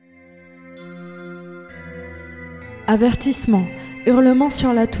Avertissement. Hurlement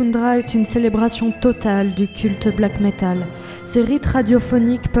sur la toundra est une célébration totale du culte black metal. Ces rites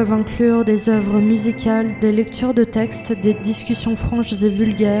radiophoniques peuvent inclure des œuvres musicales, des lectures de textes, des discussions franches et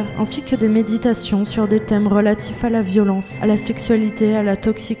vulgaires, ainsi que des méditations sur des thèmes relatifs à la violence, à la sexualité, à la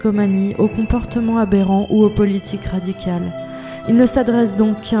toxicomanie, au comportement aberrant ou aux politiques radicales. Il ne s'adresse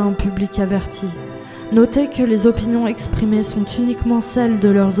donc qu'à un public averti. Notez que les opinions exprimées sont uniquement celles de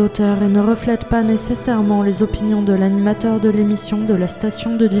leurs auteurs et ne reflètent pas nécessairement les opinions de l'animateur de l'émission, de la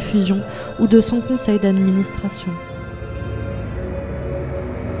station de diffusion ou de son conseil d'administration.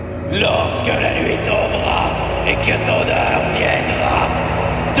 Lorsque la nuit tombera et que ton heure viendra,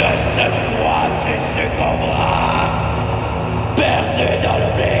 de ce froid tu succomberas. Perdu dans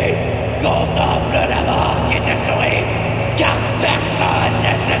l'oubli, contemple la mort qui te sourit, car personne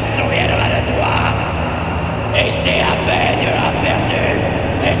ne se souviendra de toi. Et c'est à peine la perdue,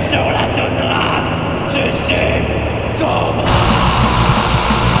 et sur la toundra, tu succomberas.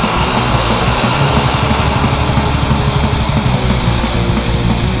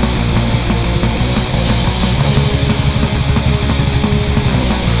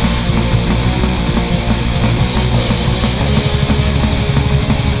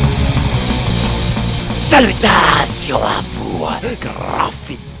 Salutations à vous, grands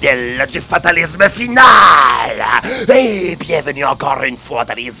fidèles du fatalisme final! Et bienvenue encore une fois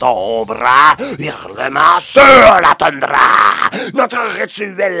dans les ombres, hurlement sur la toundra! Notre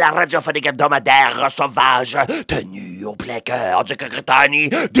rituel radiophonique hebdomadaire sauvage, tenu au plein cœur du Gritanie,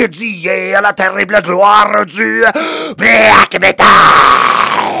 dédié à la terrible gloire du black metal!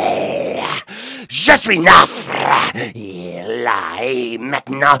 Je suis Nafre, et là et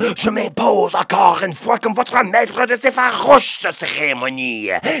maintenant, je m'impose encore une fois comme votre maître de ces farouches cérémonies.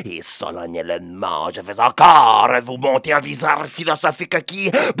 Et solennellement, je vais encore vous monter un bizarre philosophique qui,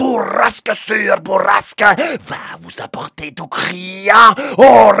 bourrasque sur bourrasque, va vous apporter tout criant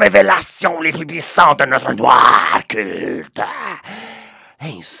aux révélations les plus puissantes de notre noir culte.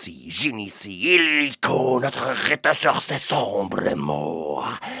 Ainsi, j'initie illico notre rite sur ces sombres mots.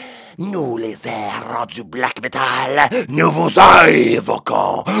 Nous, les airs du black metal, nous vous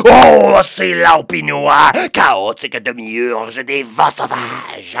invoquons. Oh, c'est l'aupinois, chaotique demi-urge des vents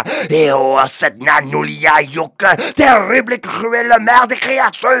sauvages. Et oh, cette nanoulia youk, terrible et cruelle mère des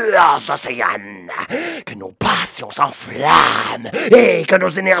créatures océanes. Que nos passions s'enflamment et que nos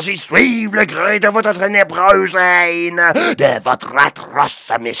énergies suivent le gré de votre ténébreuse haine, de votre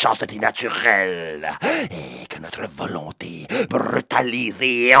atroce méchanceté naturelle. Et que notre volonté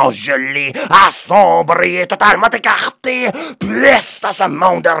brutalisée et gelé, assombri et totalement écarté, puisse dans ce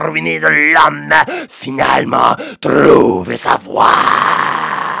monde ruiné de l'homme finalement trouver sa voie.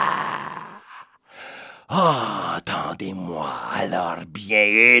 Entendez-moi alors bien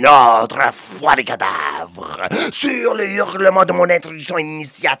une autre fois les cadavres. Sur le hurlement de mon introduction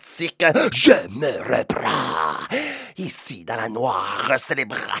initiatique, je me reprends. Ici, dans la noire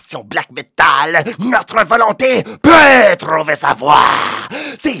célébration black metal, notre volonté peut trouver sa voie.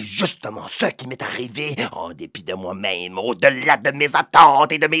 C'est justement ce qui m'est arrivé, en dépit de moi-même, au-delà de mes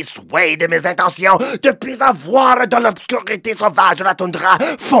attentes et de mes souhaits et de mes intentions, depuis avoir dans l'obscurité sauvage de la toundra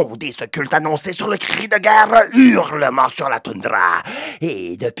fondé ce culte annoncé sur le cri de guerre hurlement sur la toundra.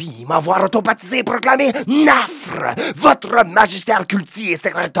 Et depuis m'avoir autobaptisé proclamé Nafre, votre magistère culti et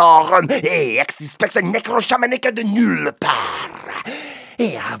secretorum et ex-spex nécrochamanique de nulle part.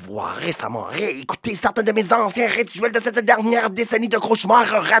 Et avoir récemment réécouté certains de mes anciens rituels de cette dernière décennie de cauchemars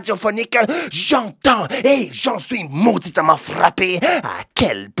radiophoniques, j'entends et j'en suis mauditement frappé à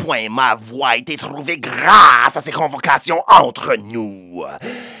quel point ma voix a été trouvée grâce à ces convocations entre nous.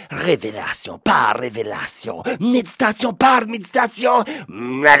 Révélation par révélation, méditation par méditation,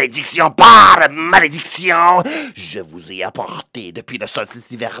 malédiction par malédiction, je vous ai apporté depuis le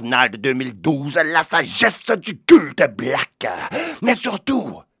solstice hivernal de 2012 la sagesse du culte black. Mais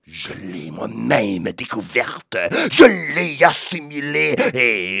surtout, je l'ai moi-même découverte, je l'ai assimilée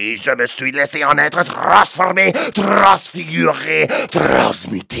et je me suis laissé en être transformé, transfiguré,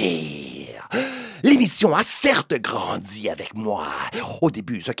 transmuté. L'émission a certes grandi avec moi. Au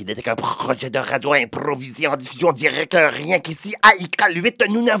début, ce qui n'était qu'un projet de radio improvisé en diffusion directe, rien qu'ici, à IK8,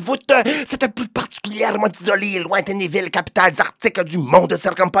 Nunavut, cette plus particulièrement isolée et lointaine ville capitale arctique du monde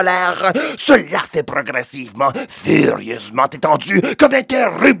circumpolaire, cela s'est progressivement, furieusement étendu comme un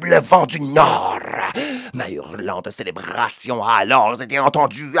terrible vent du nord Ma hurlante célébration a alors été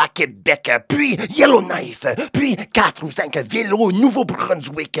entendue à Québec, puis Yellowknife, puis 4 ou 5 villes au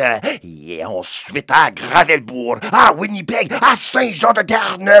Nouveau-Brunswick, et ensuite à Gravelbourg, à Winnipeg, à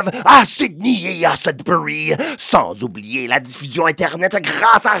Saint-Jean-de-Terre-Neuve, à Sydney et à Sudbury, sans oublier la diffusion Internet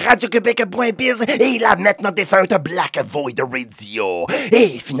grâce à Radio-Québec.biz et la maintenant défunte Black Void Radio.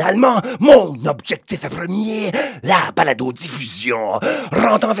 Et finalement, mon objectif premier, la balado-diffusion,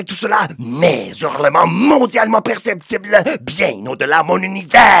 rendant avec tout cela mes hurlements mondialement perceptibles bien au-delà mon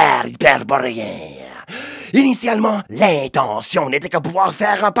univers hyperboréen. Initialement, l'intention n'était que pouvoir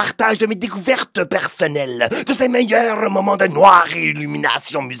faire un partage de mes découvertes personnelles, de ces meilleurs moments de noire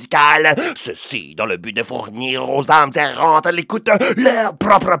illumination musicale, ceci dans le but de fournir aux âmes errantes à l'écoute leur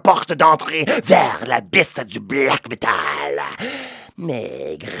propre porte d'entrée vers l'abysse du black metal.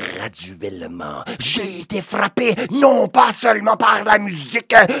 Mais graduellement, j'ai été frappé non pas seulement par la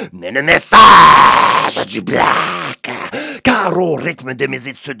musique, mais le message du black. Car au rythme de mes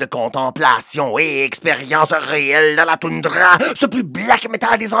études de contemplation et expériences réelles dans la toundra, ce plus black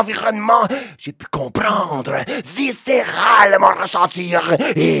metal des environnements, j'ai pu comprendre, viscéralement ressentir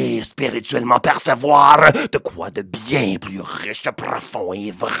et spirituellement percevoir de quoi de bien plus riche, profond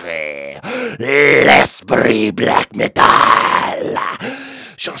et vrai. L'esprit black metal.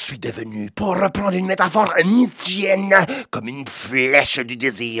 J'en suis devenu, pour reprendre une métaphore nietzschienne, comme une flèche du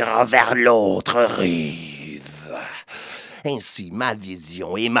désir vers l'autre rive. Ainsi, ma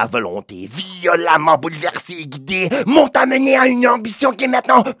vision et ma volonté, violemment bouleversées et guidées, m'ont amené à une ambition qui est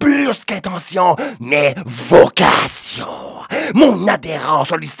maintenant plus qu'intention, mais vocation. Mon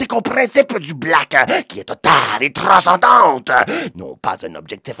adhérence holistique au principe du black, qui est totale et transcendante. Non pas un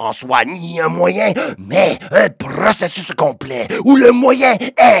objectif en soi, ni un moyen, mais un processus complet, où le moyen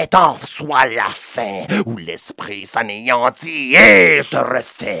est en soi la fin, où l'esprit s'anéantit et se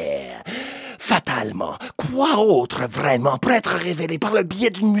refait. Fatalement, quoi autre vraiment pourrait être révélé par le biais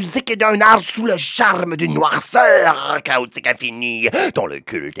d'une musique et d'un art sous le charme d'une noirceur chaotique infinie, dont le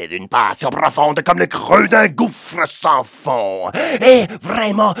culte est d'une passion profonde comme le creux d'un gouffre sans fond. Et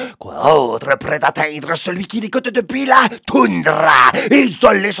vraiment, quoi autre pourrait atteindre celui qui l'écoute depuis la toundra,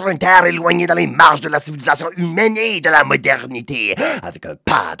 isolé sur une terre éloignée dans les marges de la civilisation humaine et de la modernité, avec un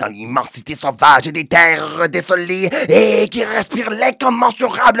pas dans l'immensité sauvage des terres désolées et qui respire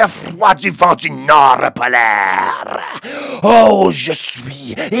l'incommensurable froid du vent du Nord polaire. Oh, je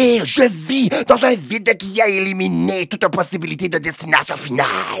suis et je vis dans un vide qui a éliminé toute possibilité de destination finale.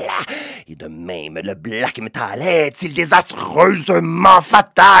 Et de même, le black metal est-il désastreusement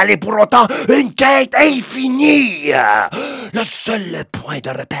fatal et pour autant une quête infinie. Le seul point de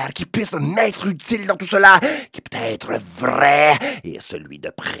repère qui puisse m'être utile dans tout cela, qui peut être vrai, est celui de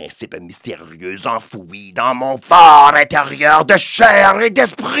principes mystérieux enfouis dans mon fort intérieur de chair et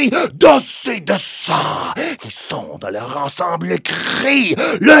d'esprit, d'os et de sang, qui sont dans leur ensemble le cri,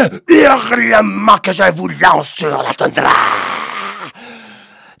 le hurlement que je vous lance sur la toundra.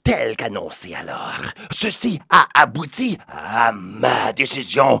 Tel qu'annoncé alors, ceci a abouti à ma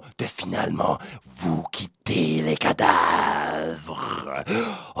décision de finalement vous quitter les cadavres.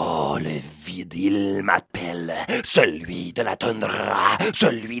 Oh, le vide, il m'appelle, celui de la toundra,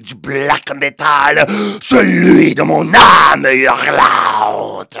 celui du black metal, celui de mon âme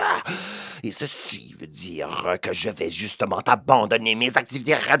hurlante. Et ceci veut dire que je vais justement abandonner mes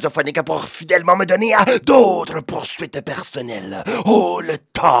activités radiophoniques pour fidèlement me donner à d'autres poursuites personnelles. Oh, le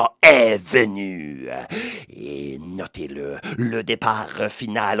temps est venu. Et notez-le, le départ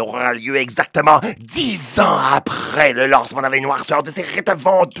final aura lieu exactement 10 ans après le lancement dans les noirceurs de ces rites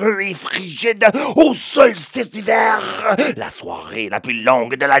venteux et frigides au solstice d'hiver, la soirée la plus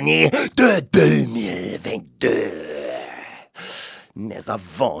longue de l'année de 2022. Mais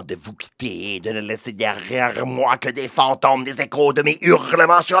avant de vous quitter et de ne laisser derrière moi que des fantômes des échos de mes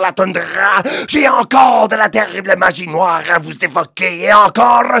hurlements sur la toundra, j'ai encore de la terrible magie noire à vous évoquer et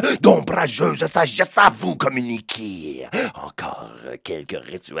encore d'ombrageuse sagesse à vous communiquer. Encore quelques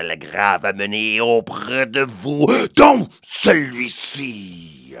rituels graves à mener auprès de vous, dont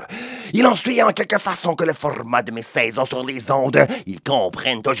celui-ci. Il en suit en quelque façon que le format de mes saisons sur les ondes, ils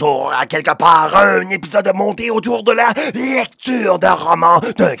comprennent toujours à quelque part un épisode monté autour de la lecture d'un roman,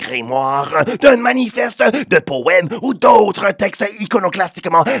 d'un grimoire, d'un manifeste, de poèmes ou d'autres textes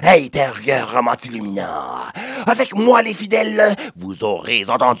iconoclastiquement intérieurement illuminants. Avec moi, les fidèles, vous aurez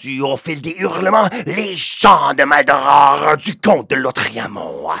entendu au fil des hurlements les chants de Maldoror du comte de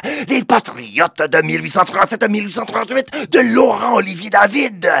Lautréamont, les patriotes de 1837-1838 de Laurent-Olivier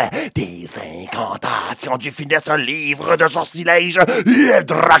David, des incantations du funeste livre de sortilège Le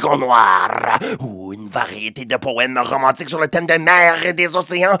Dragon Noir, ou une variété de poèmes romantiques sur le thème des mers et des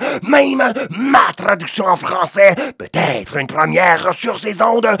océans, même ma traduction en français, peut-être une première sur ces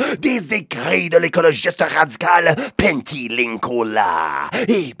ondes, des écrits de l'écologiste radical Pentti Linkola,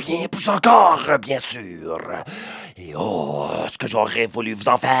 et bien plus encore, bien sûr. Et oh, ce que j'aurais voulu vous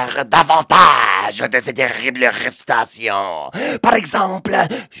en faire davantage de ces terribles récitations. Par exemple,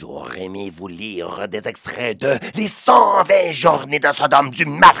 j'aurais aimé vous lire des extraits de Les 120 journées de Sodome du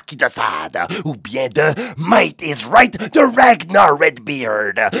Marquis de Sade, ou bien de Might is Right de Ragnar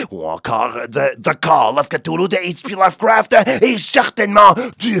Redbeard, ou encore The Call of Cthulhu de H.P. Lovecraft, et certainement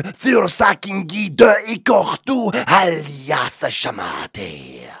du Thursakingi de Ikortu, alias Chamate.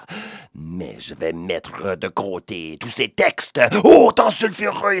 Mais je vais mettre de côté tous ces textes, autant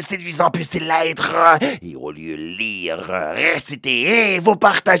sulfureux et séduisants puissent-ils l'être, et au lieu de lire, réciter et vous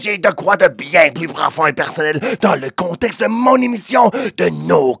partager de quoi de bien plus profond et personnel dans le contexte de mon émission, de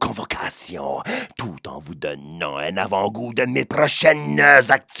nos convocations, tout en vous donnant un avant-goût de mes prochaines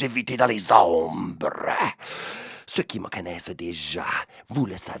activités dans les ombres. Ceux qui me connaissent déjà, vous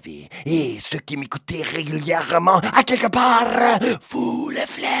le savez, et ceux qui m'écoutez régulièrement, à quelque part, vous le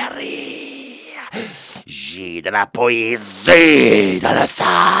flairez. J'ai de la poésie dans le sang.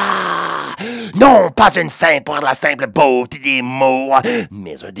 Non pas une fin pour la simple beauté des mots,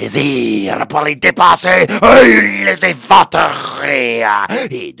 mais un désir pour les dépasser et les éventrer.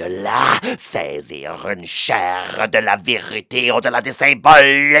 Et de là, saisir une chair de la vérité au-delà des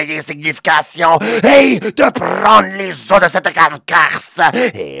symboles et des significations, et de prendre les os de cette carcasse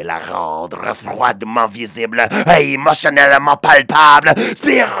et la rendre froidement visible et émotionnellement palpable,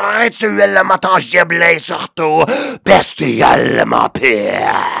 spirituellement tangible et surtout bestialement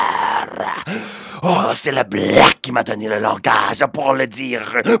pire. Oh, c'est le black qui m'a donné le langage pour le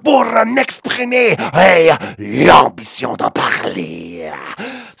dire, pour m'exprimer et l'ambition d'en parler.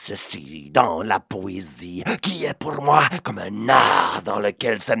 Ceci dans la poésie, qui est pour moi comme un art dans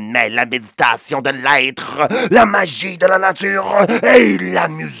lequel se mêle la méditation de l'être, la magie de la nature et la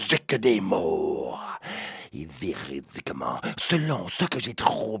musique des mots. Et véridiquement, selon ce que j'ai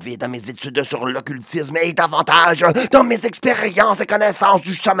trouvé dans mes études sur l'occultisme et davantage dans mes expériences et connaissances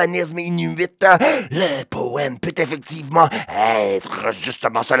du chamanisme inuit, le poème peut effectivement être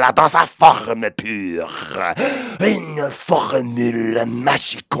justement cela dans sa forme pure. Une formule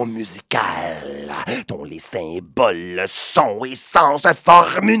magico-musicale dont les symboles, sons et sens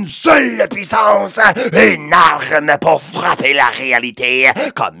forment une seule puissance, une arme pour frapper la réalité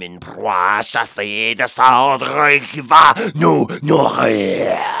comme une proie chassée de sang qui va nous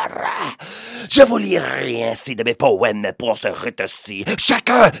nourrir. Je vous lirai ainsi de mes poèmes pour ce rite-ci,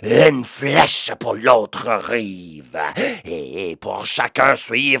 chacun une flèche pour l'autre rive, et pour chacun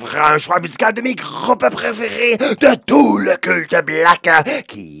suivre un choix musical de mes groupes préférés de tout le culte black,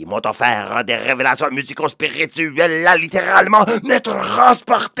 qui m'ont offert des révélations musico-spirituelles à littéralement me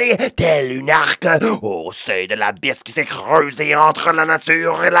transporter tel une arc au seuil de l'abysse qui s'est creusé entre la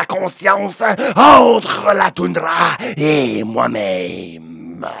nature et la conscience, entre la toundra et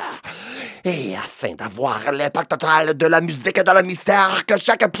moi-même. Et afin d'avoir l'impact total de la musique dans le mystère que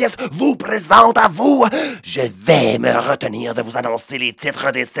chaque pièce vous présente à vous, je vais me retenir de vous annoncer les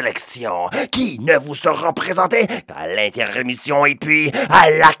titres des sélections qui ne vous seront présentés qu'à l'intermission et puis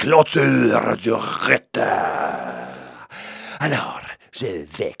à la clôture du rite. Alors, je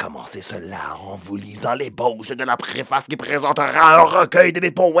vais commencer cela en vous lisant l'ébauche de la préface qui présentera un recueil de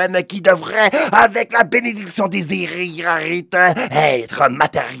mes poèmes qui devrait, avec la bénédiction des héritiers, être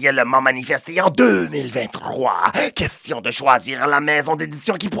matériellement manifesté en 2023. Question de choisir la maison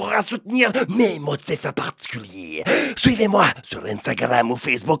d'édition qui pourra soutenir mes motifs particuliers. Suivez-moi sur Instagram ou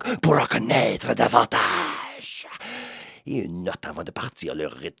Facebook pour en connaître davantage. Et une note avant de partir le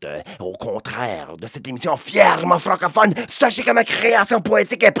rite. Au contraire de cette émission fièrement francophone, sachez que ma création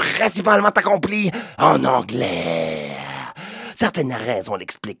poétique est principalement accomplie en anglais. Certaines raisons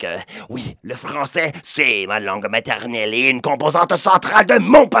l'expliquent. Oui, le français, c'est ma langue maternelle et une composante centrale de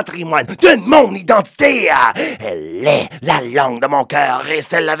mon patrimoine, de mon identité. Elle est la langue de mon cœur et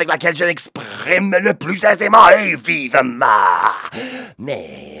celle avec laquelle je m'exprime le plus aisément et vivement.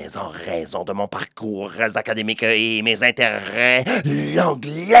 Mais en raison de mon parcours académique et mes intérêts,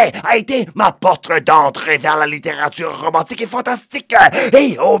 l'anglais a été ma porte d'entrée vers la littérature romantique et fantastique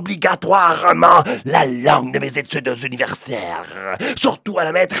et obligatoirement la langue de mes études universitaires. Surtout à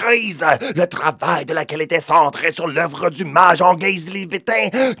la maîtrise, le travail de laquelle était centré sur l'œuvre du mage anglais élisabétain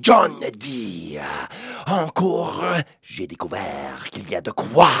John Dee. En cours, j'ai découvert qu'il y a de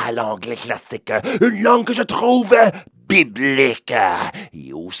quoi à l'anglais classique, une langue que je trouve biblique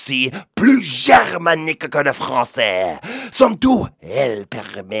et aussi plus germanique que le français. Somme toute, elle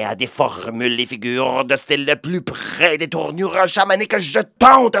permet à des formules et figures de style le plus près des tournures chamaniques que je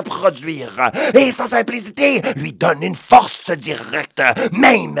tente de produire. Et sa simplicité lui donne une force directe,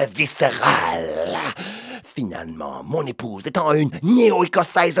 même viscérale. Finalement, mon épouse étant une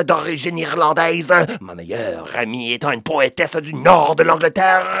néo-écossaise d'origine irlandaise, ma meilleure amie étant une poétesse du nord de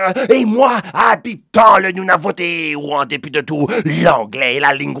l'Angleterre, et moi habitant le Nunavut, où en dépit de tout, l'anglais est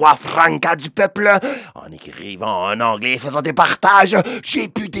la lingua franca du peuple, en écrivant en anglais et faisant des partages, j'ai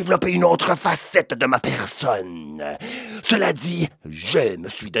pu développer une autre facette de ma personne. Cela dit, je me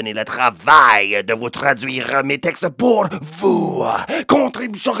suis donné le travail de vous traduire mes textes pour vous,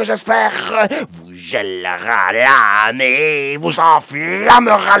 contribution que j'espère vous gèlera l'âme et vous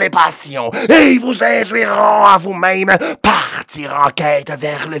enflammera les passions et vous induiront à vous-même partir en quête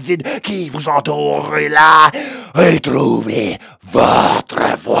vers le vide qui vous entoure et là, et trouver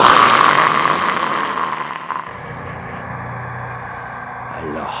votre voie.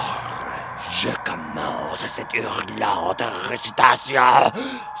 Alors, je commence cette hurlante récitation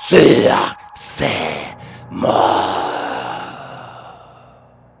sur ces mots.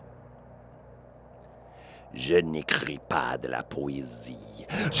 Je n'écris pas de la poésie,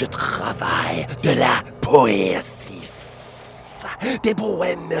 je travaille de la poésie. Des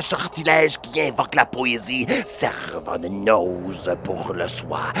poèmes sortilèges qui invoquent la poésie, servant de nose pour le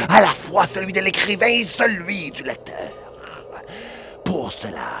soi, à la fois celui de l'écrivain et celui du lecteur. Pour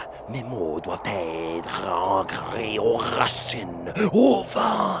cela, mes mots doivent être ancrés aux racines, au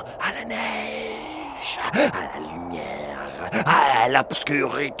vent, à la neige, à la lumière, à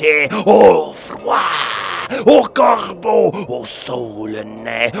l'obscurité, au froid, au corbeau, au saule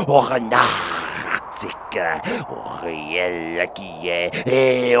nain, au renard arctique, au réel qui est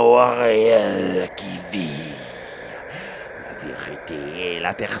et au réel qui vit. La vérité et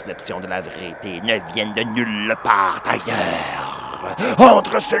la perception de la vérité ne viennent de nulle part ailleurs.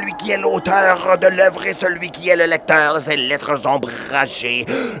 Entre celui qui est l'auteur de l'œuvre et celui qui est le lecteur de ces lettres ombragées,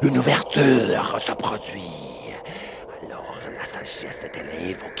 une ouverture se produit. Alors la sagesse est-elle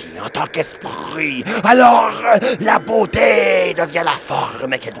invoquée en tant qu'esprit? Alors la beauté devient la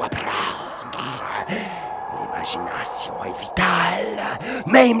forme qu'elle doit prendre. L'imagination est vitale.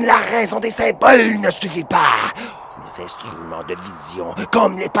 Même la raison des symboles ne suffit pas. Les instruments de vision,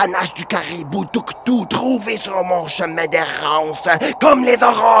 comme les panaches du caribou Tuktu trouvés sur mon chemin d'errance, comme les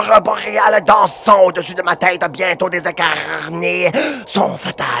aurores boréales dansant au-dessus de ma tête bientôt désincarnées, sont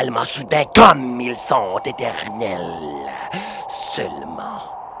fatalement soudains comme ils sont éternels. Seulement,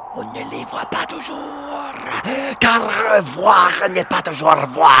 on ne les voit pas toujours, car voir n'est pas toujours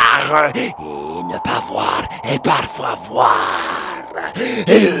voir, et ne pas voir est parfois voir.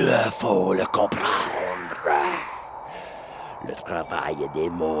 Il faut le comprendre. Le travail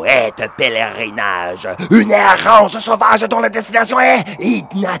des mots est un pèlerinage, une errance sauvage dont la destination est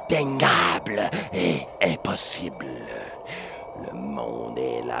inatteignable et impossible. Le monde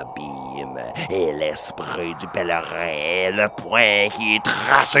est l'abîme et l'esprit du pèlerin est le point qui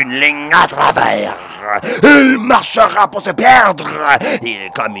trace une ligne à travers. Il marchera pour se perdre,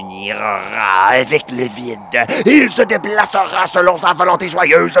 il communiera avec le vide, il se déplacera selon sa volonté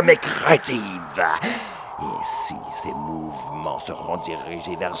joyeuse mais craintive. Et si ces mouvements seront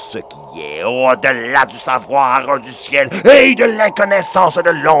dirigés vers ce qui est au-delà du savoir du ciel et de l'inconnaissance de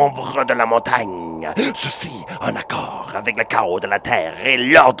l'ombre de la montagne, ceci en accord avec le chaos de la terre et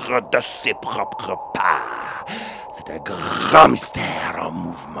l'ordre de ses propres pas. C'est un grand mystère en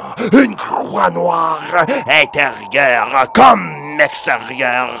mouvement, une croix noire, intérieure comme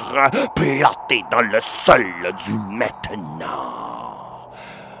extérieure, plantée dans le sol du maintenant.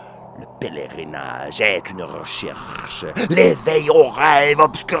 Le pèlerinage est une recherche. L'éveil au rêve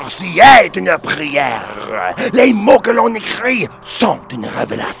obscurci est une prière. Les mots que l'on écrit sont une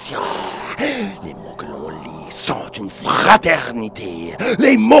révélation. Les mots que l'on lit sont une fraternité.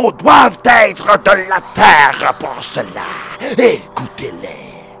 Les mots doivent être de la terre pour cela. Écoutez-les.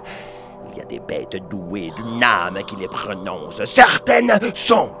 Il y a des bêtes douées d'une âme qui les prononcent. Certaines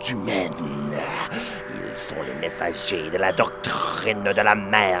sont humaines. Ils sont les messagers de la doctrine de la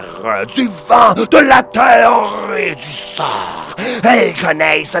mer, du vent, de la terre et du sang. Elles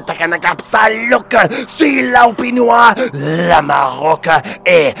connaissent Takanakapsaluk, Silaupinois, la Maroc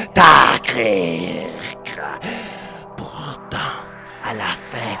et Takrik. Pourtant, à la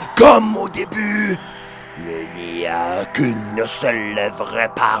fin, comme au début, il n'y a qu'une seule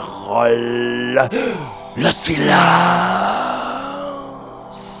vraie parole, le silence.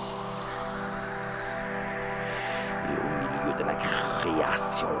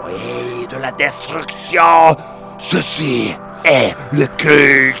 Et de la destruction, ceci est le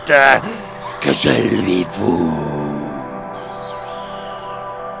culte que je lui voue.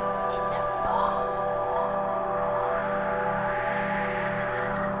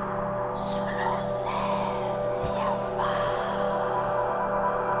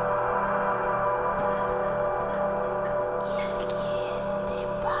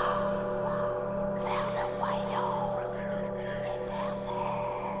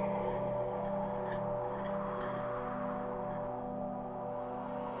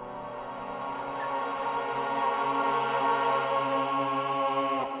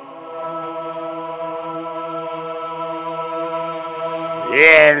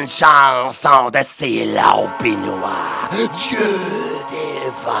 Une chanson de Célan Pinois, Dieu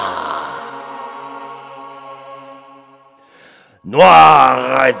des vents. Noir,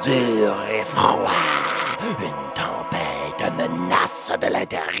 dur et froid, une tempête menace de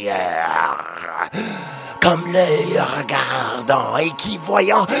l'intérieur. Comme l'œil regardant et qui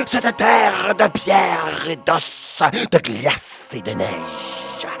voyant cette terre de pierre et d'os, de glace et de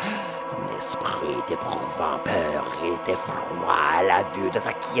neige. L'esprit éprouvant peur et d'effroi à la vue de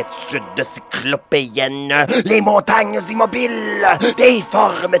sa quiétude cyclopéenne, les montagnes immobiles, les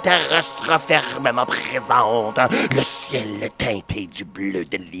formes terrestres fermement présentes, le ciel teinté du bleu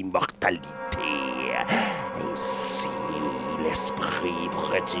de l'immortalité. Ainsi, l'esprit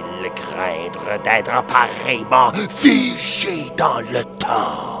pourrait-il craindre d'être pareillement figé dans le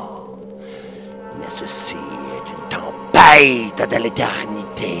temps? Mais ceci est une tempête de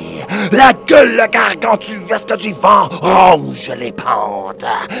l'éternité. La gueule gargantuesque du vent ronge les pentes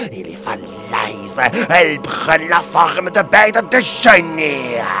et les falaises. Elles prennent la forme de bêtes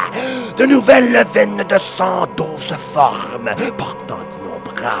déchaînées. De nouvelles veines de sang d'eau se forment, portant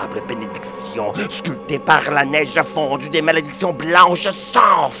d'innombrables bénédictions, sculptées par la neige fondue, des malédictions blanches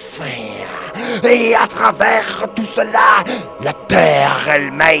sans fin. Et à travers tout cela, la terre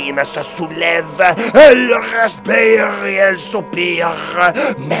elle-même se soulève, elle respire et elle soupire,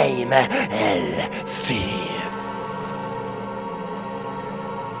 même elle vive.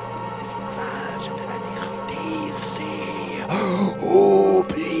 Le visage de la vérité ici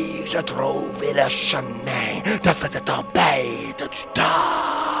oblige trouver le chemin de cette tempête du temps.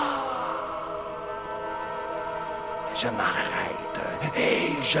 Je m'arrête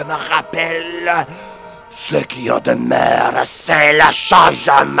et je me rappelle ce qui en demeure, c'est le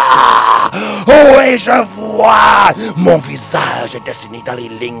changement. Oh, et je vois mon visage dessiné dans les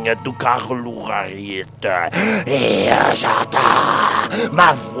lignes du carlourite. Et j'entends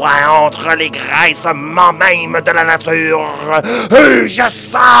ma voix entre les graissements même de la nature. Et je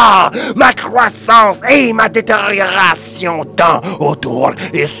sens ma croissance et ma détérioration dans, autour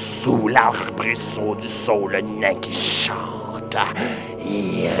et sous l'arbrisseau du saule nain qui chante.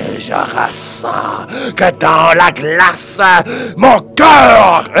 Et je ressens que dans la glace, mon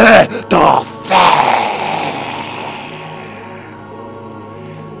cœur est en fer.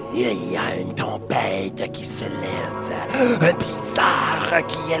 Il y a une tempête qui se lève, un blizzard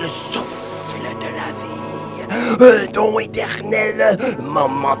qui est le souffle de la vie, un don éternel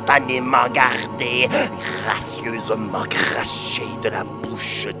momentanément gardé, gracieusement craché de la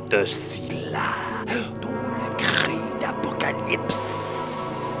bouche de Scylla, dont le cri d'Apocalypse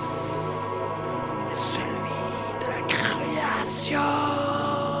est celui de la création.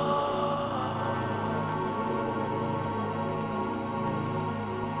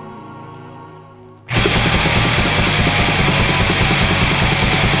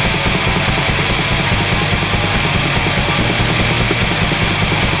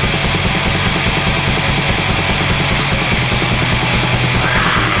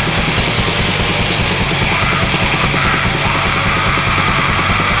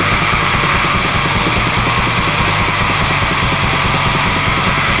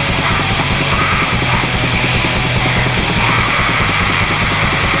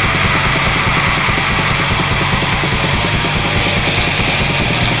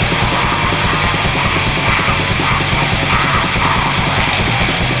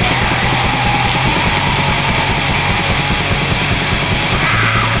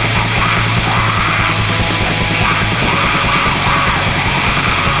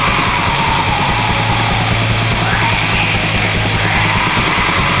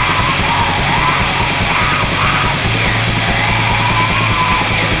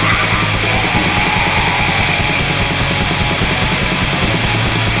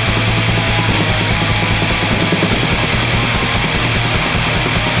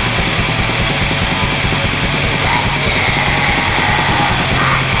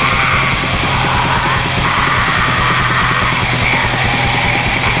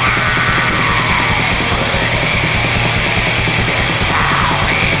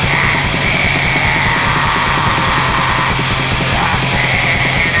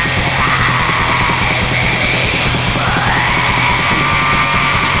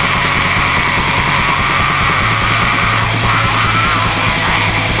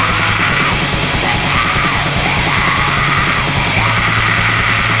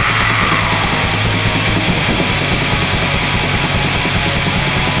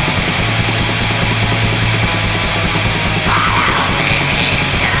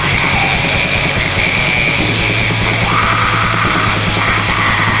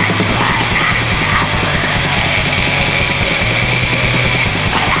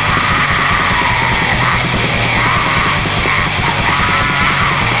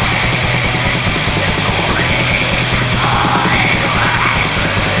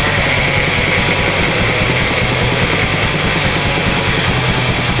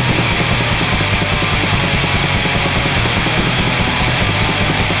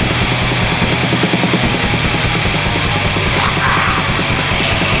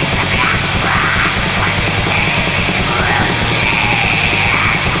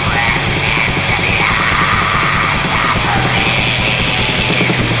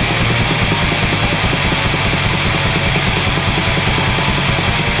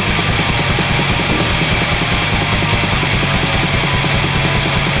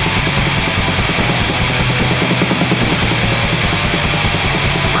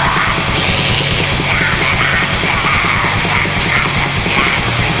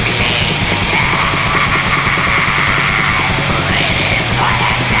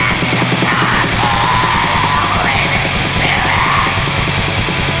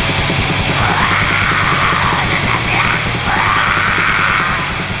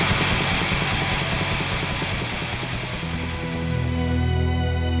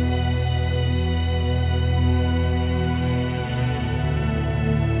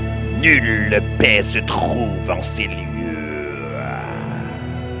 Nulle paix se trouve en ces lieux.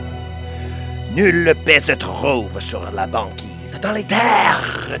 Nulle paix se trouve sur la banquise, dans les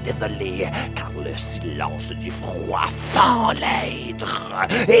terres désolées, car le silence du froid fend l'être.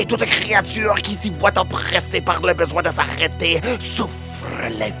 Et toute créature qui s'y voit oppressée par le besoin de s'arrêter souffre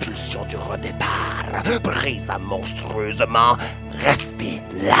l'impulsion du redépart, brise monstrueusement, restez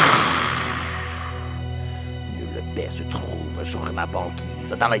là. Nulle paix se trouve sur la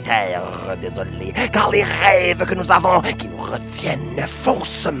banquise, dans les terres désolées, car les rêves que nous avons, qui nous retiennent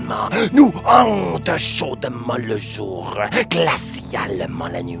faussement, nous hantent chaudement le jour, glacialement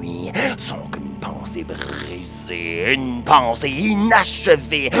la nuit, sont comme une pensée brisée, une pensée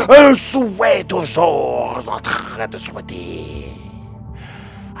inachevée, un souhait toujours en train de souhaiter.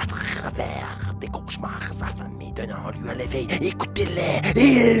 À travers des cauchemars affamés donnant lieu à l'éveil, écoutez-les,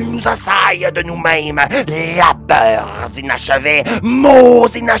 ils nous assaillent de nous-mêmes, labeurs inachevés, mots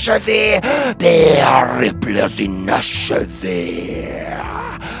inachevés, périples inachevés.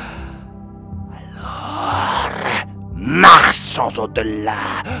 Alors, marchons au-delà,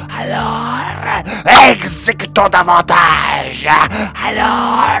 alors, exécutons davantage,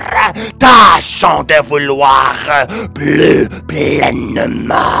 alors, tâchons de vouloir plus pleinement.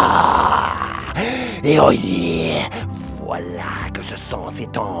 Et oyez, voilà que ce sentier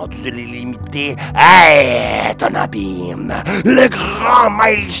tendu de l'illimité est un abîme. Le grand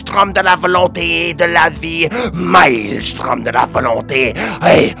maelstrom de la volonté et de la vie, maelstrom de la volonté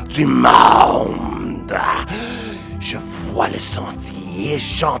et du monde. Je vois le sentier,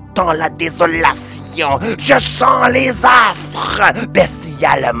 j'entends la désolation, je sens les affres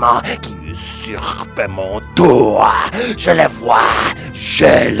bestialement qui usurpent mon doigt. Je le vois.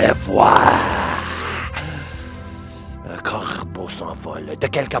 Un corbeau s'envole de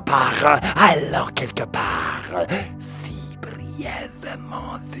quelque part, allant quelque part, si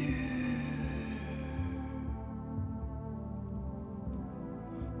brièvement vu.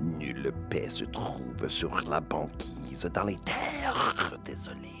 Nulle paix se trouve sur la banquise, dans les terres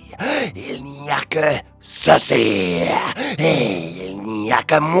désolées. Il n'y a que ceci, et il n'y a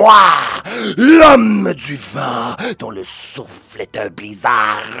que moi, l'homme du vent, dont le souffle est un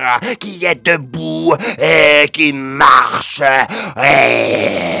blizzard, qui est debout et qui marche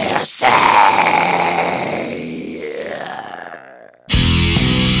et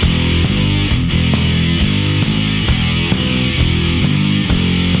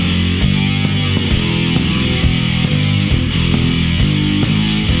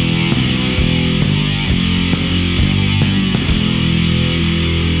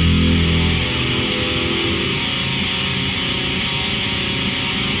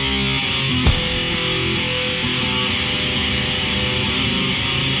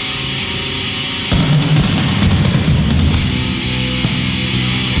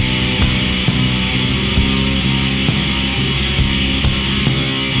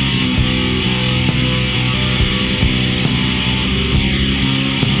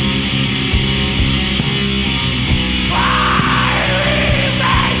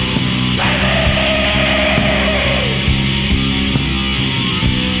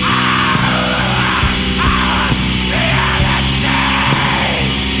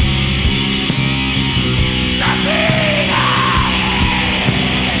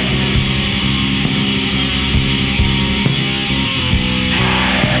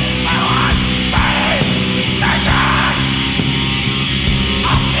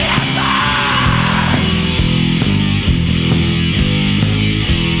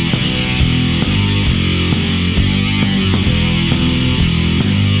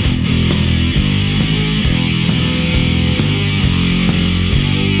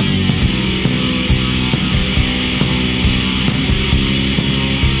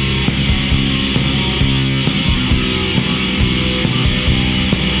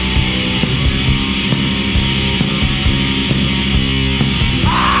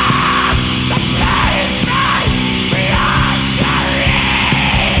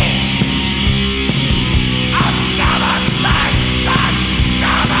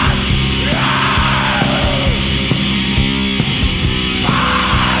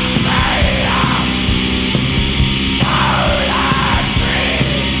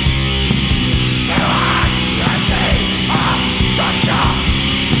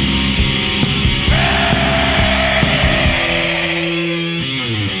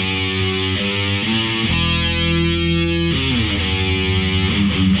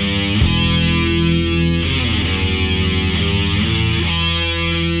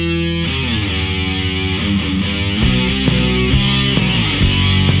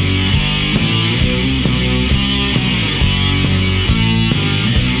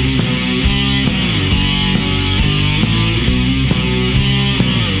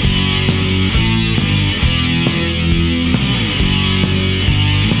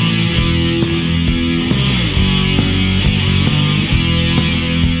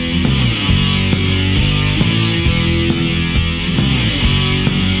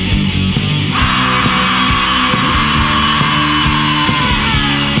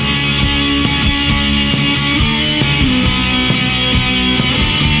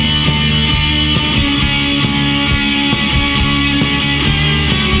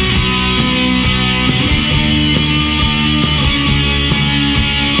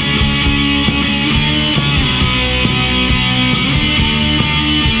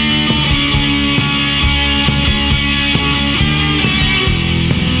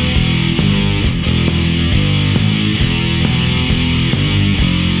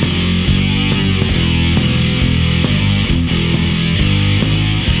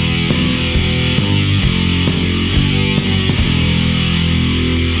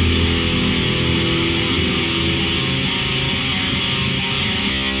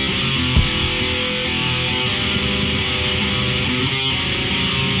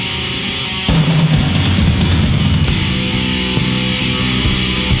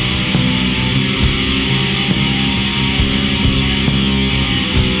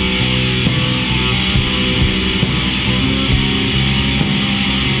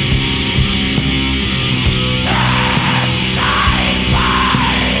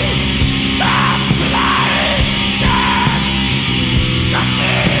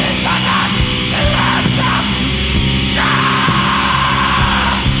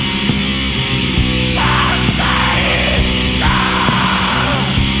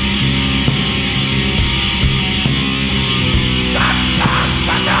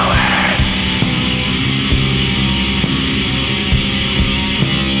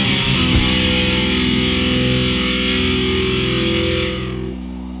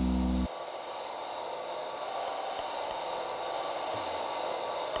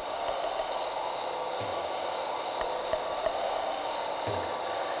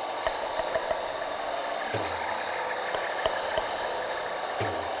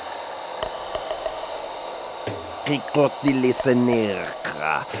écoute les seigneurs.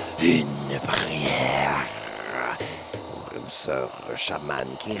 Une prière pour une sœur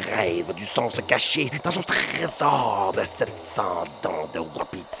chamane qui rêve du son se cacher dans son trésor de 700 dents de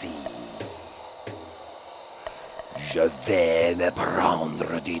wapiti. Je vais me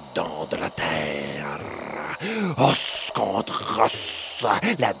prendre des dents de la terre, os contre os,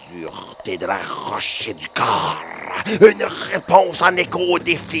 la dureté de la roche et du corps, une réponse en écho au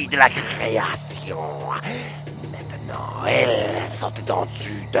défi de la création. Maintenant, elles sont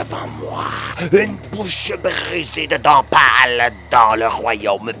étendues devant moi, une bouche brisée de dents pâles dans le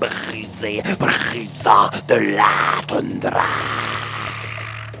royaume brisé, brisant de la toundra.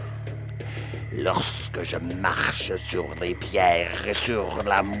 Lorsque je marche sur les pierres et sur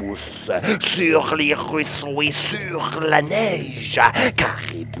la mousse, sur les ruisseaux et sur la neige,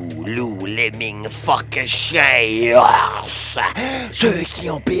 caribou, loup, lemming, phoque, chien et ours, ceux qui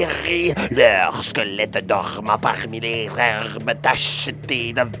ont péri, leurs squelettes dormant parmi les herbes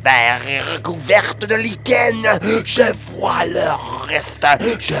tachetées de verre et recouvertes de lichen, je vois leurs restes,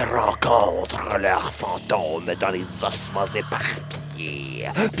 je rencontre leurs fantômes dans les ossements éparpillés,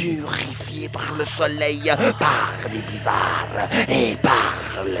 purifiés par le soleil, par les blizzards et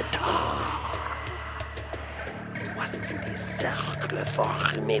par le temps. Voici des cercles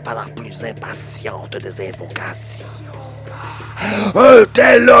formés par la plus impatiente des invocations. Un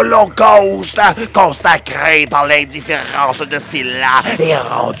tel holocauste, consacré par l'indifférence de Scylla et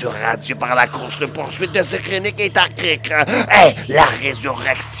rendu radieux par la course-poursuite de Cyrénique et Tarkic, est la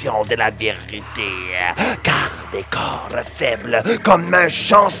résurrection de la vérité. Car des corps faibles, comme un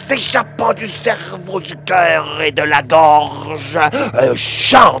chant s'échappant du cerveau, du cœur et de la gorge, un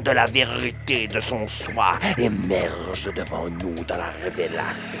chant de la vérité de son soi émerge devant nous dans la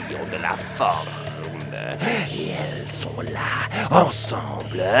révélation de la forme. Et elles sont là,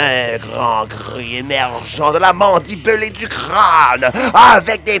 ensemble, un grand cri émergeant de la mandibule et du crâne,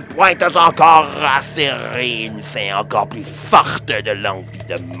 avec des pointes encore acérées, une fin encore plus forte de l'envie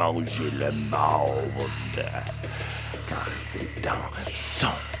de manger le monde. Car ces dents sont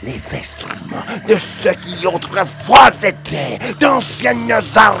les instruments de ceux qui autrefois étaient d'anciennes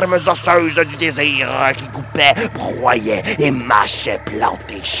armes osseuses du désir qui coupaient, broyaient et mâchaient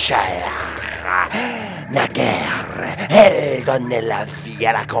planter chair. Naguère, elle donnait la vie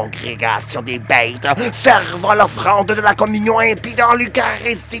à la congrégation des bêtes, servant l'offrande de la communion impidant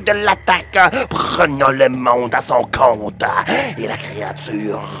l'Eucharistie de l'attaque, prenant le monde à son compte, et la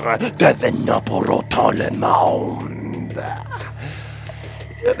créature devenant pour autant le monde.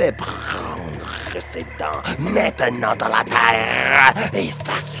 Je vais prendre ces dents maintenant dans la terre et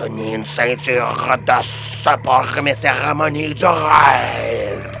façonner une ceinture d'os pour mes cérémonies du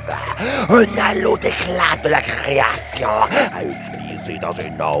rêve. Un halo d'éclat de la création à utiliser dans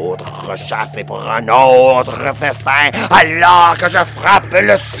une autre chasse et pour un autre festin, alors que je frappe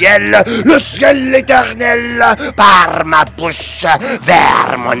le ciel éternel, par ma bouche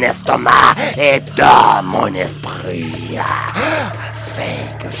vers mon estomac et dans mon esprit.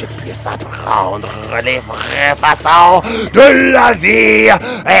 Afin que je puisse apprendre les vraies façons de la vie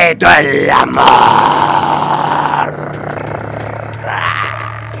et de la mort.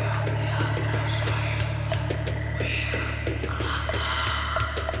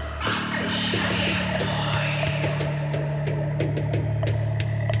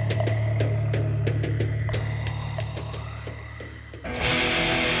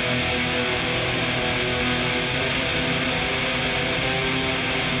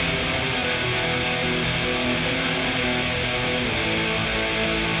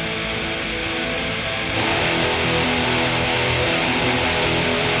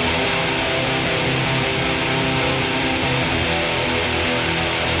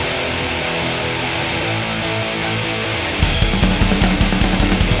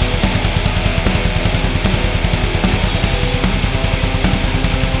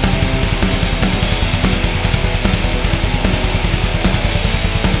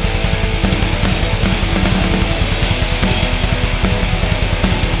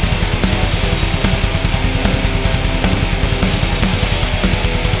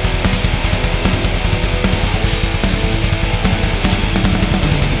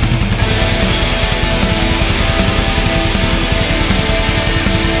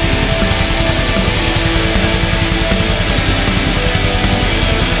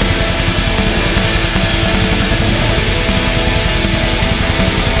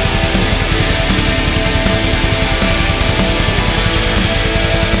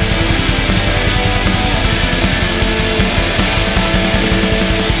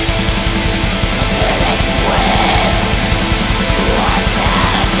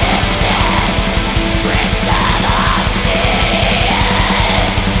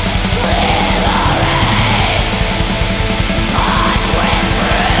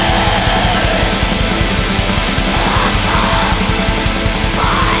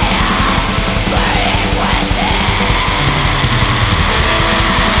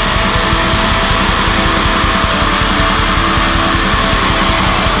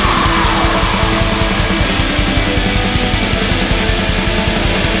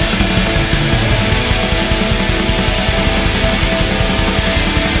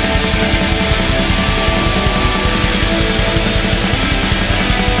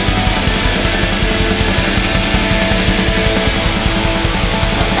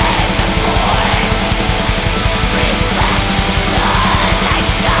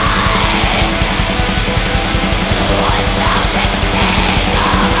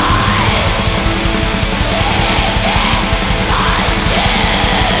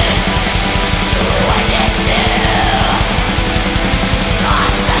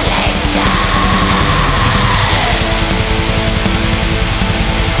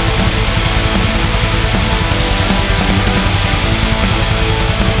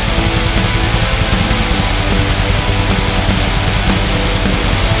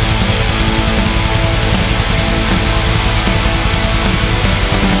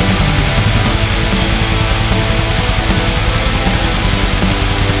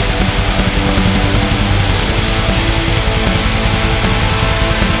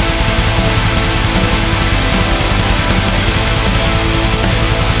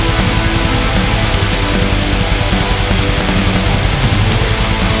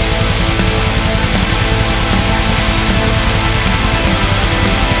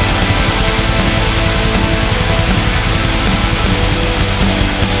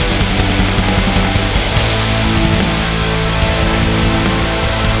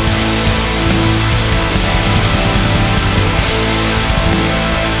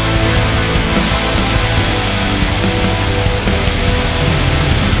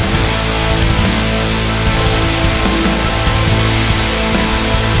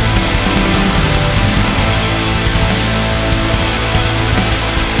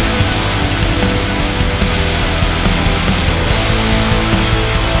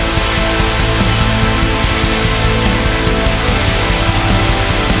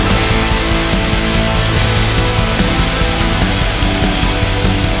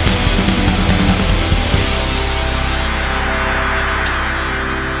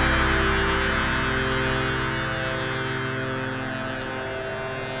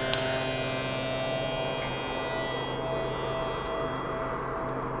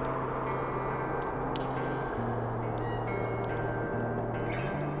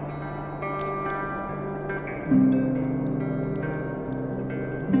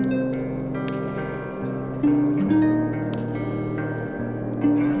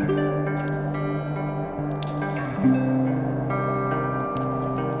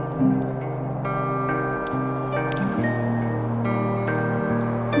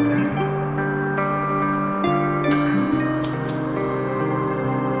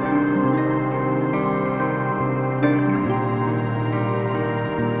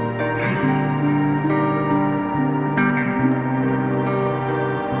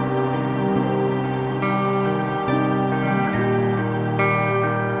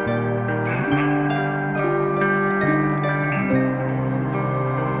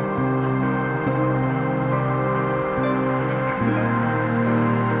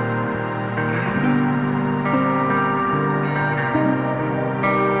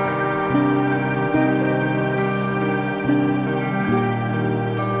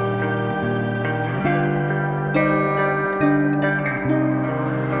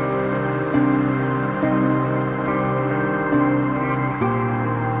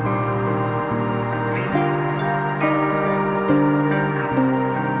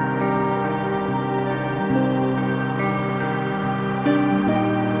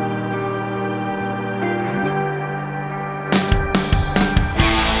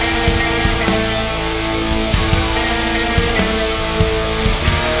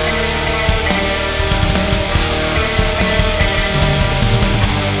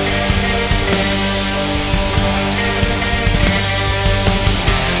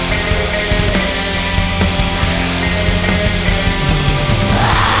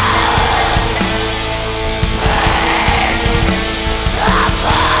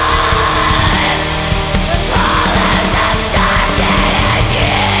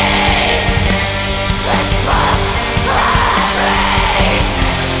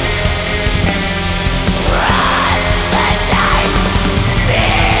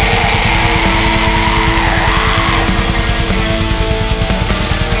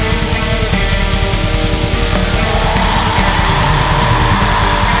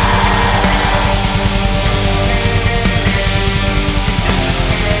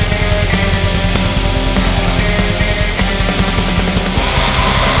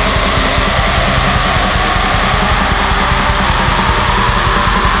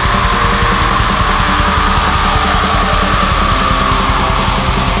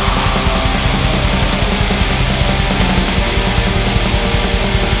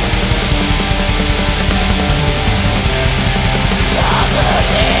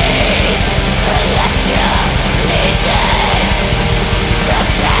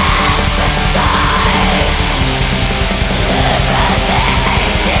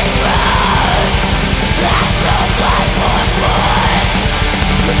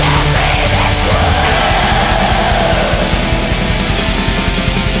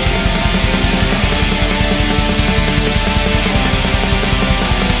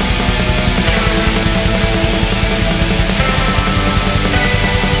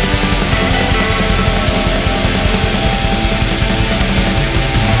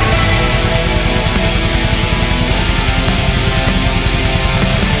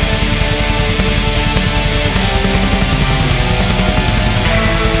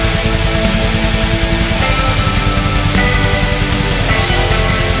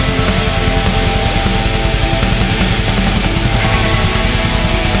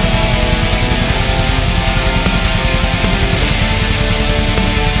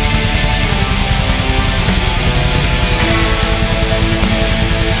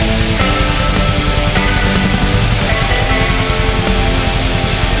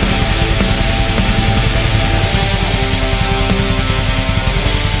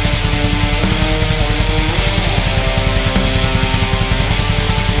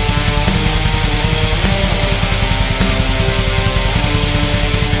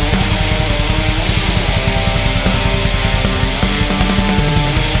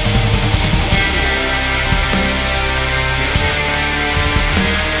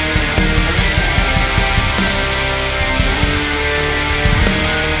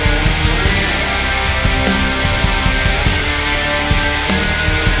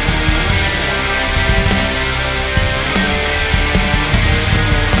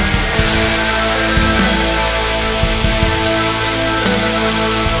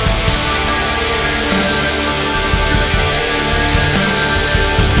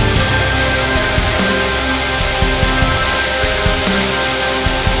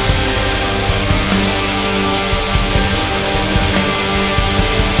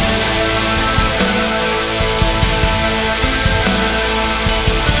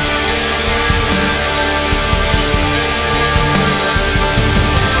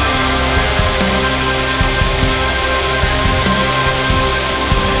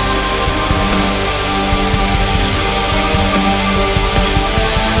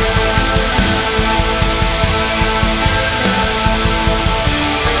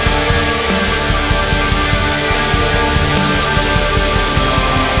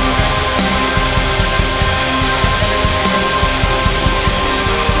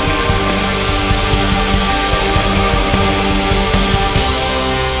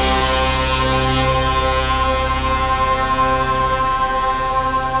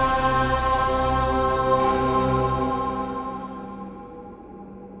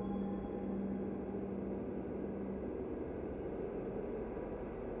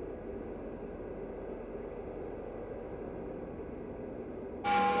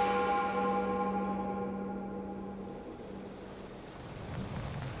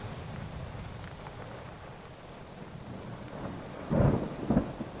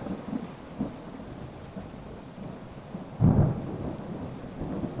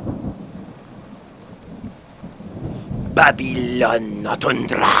 Babylone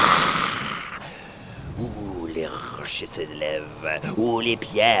Tundra, où les rochers s'élèvent, où les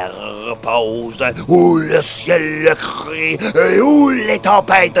pierres reposent, où le ciel crie et où les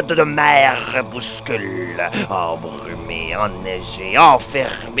tempêtes de mer bousculent. Embrumé, enneigé,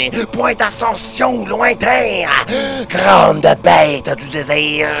 enfermé, point d'ascension lointain, grande bête du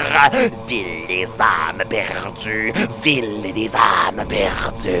désir, ville des âmes perdues, ville des âmes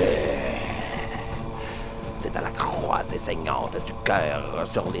perdues. C'est à la croisée saignante du cœur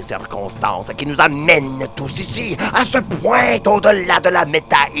sur les circonstances qui nous amènent tous ici, à ce point au-delà de la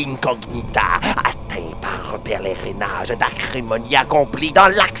méta-incognita, atteint par un pèlerinage d'acrimonie accompli dans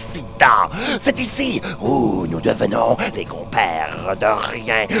l'accident. C'est ici où nous devenons les compères de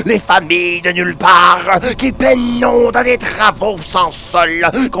rien, les familles de nulle part, qui peinons dans des travaux sans sol,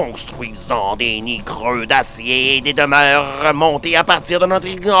 construisant des nids creux d'acier et des demeures montées à partir de notre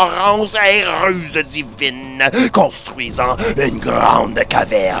ignorance et ruse divine, construisant une grande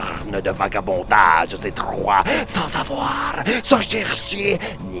caverne de vagabondage étroit, sans savoir, sans chercher,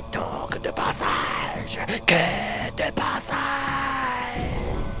 n'étant que de passage,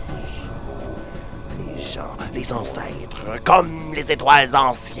 Les gens, les ancêtres, comme les étoiles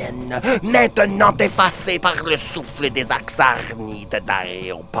anciennes, maintenant effacés par le souffle des axarnites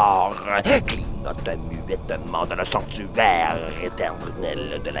d'aéroport, clignotent muettement dans le sanctuaire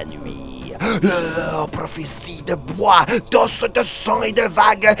éternel de la nuit. Leur prophétie de bois, d'os, de sang et de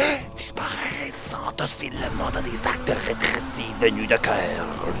vagues, disparaissant docilement dans des actes rétrécis venus de cœurs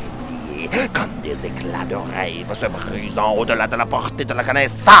oubliés, comme des éclats de rêve se brisant au-delà de la portée de la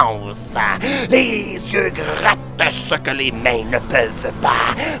connaissance. Les yeux grattent ce que les mains ne peuvent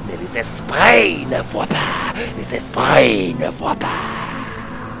pas, mais les esprits ne voient pas. Les esprits ne voient pas.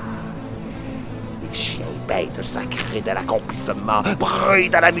 Les chiens bêtes sacrés de l'accomplissement brûlent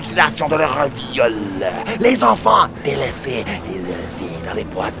dans la mutilation de leur viol. Les enfants délaissés élevés dans les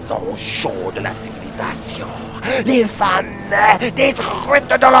poisons chauds de la civilisation. Les femmes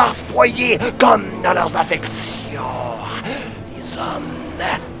détruites dans leur foyer comme dans leurs affections. Les hommes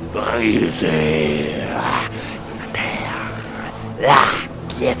brisés. Et la terre, là,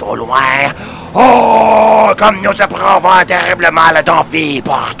 qui est au loin. Oh, comme nous éprouvons un terrible mal d'envie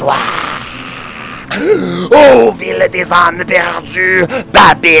pour toi. Ô ville des âmes perdues,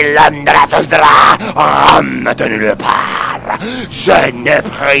 Babylone de la Tundra, Rome de nulle part, je ne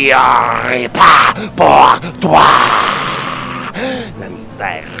prierai pas pour toi. La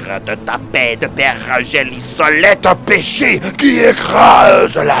misère de ta paix de père gélisol est un péché qui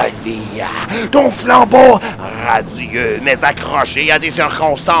écrase la vie. Ton flambeau radieux mais accroché à des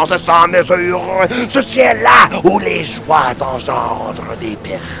circonstances sans mesure, ce ciel-là où les joies engendrent des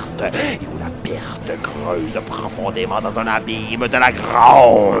pertes et où la perte creuse profondément dans un abîme de la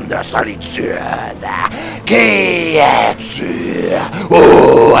grande solitude. Qui es-tu?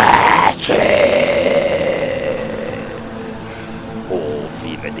 Où es-tu?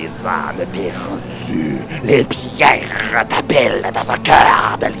 Des âmes perdues, les pierres t'appellent dans un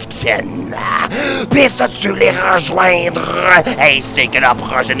cœur de Lyxienne. Puisses-tu les rejoindre, ainsi que leur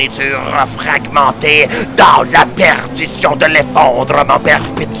progéniture fragmentée dans la perdition de l'effondrement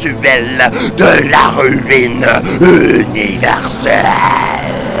perpétuel de la ruine universelle.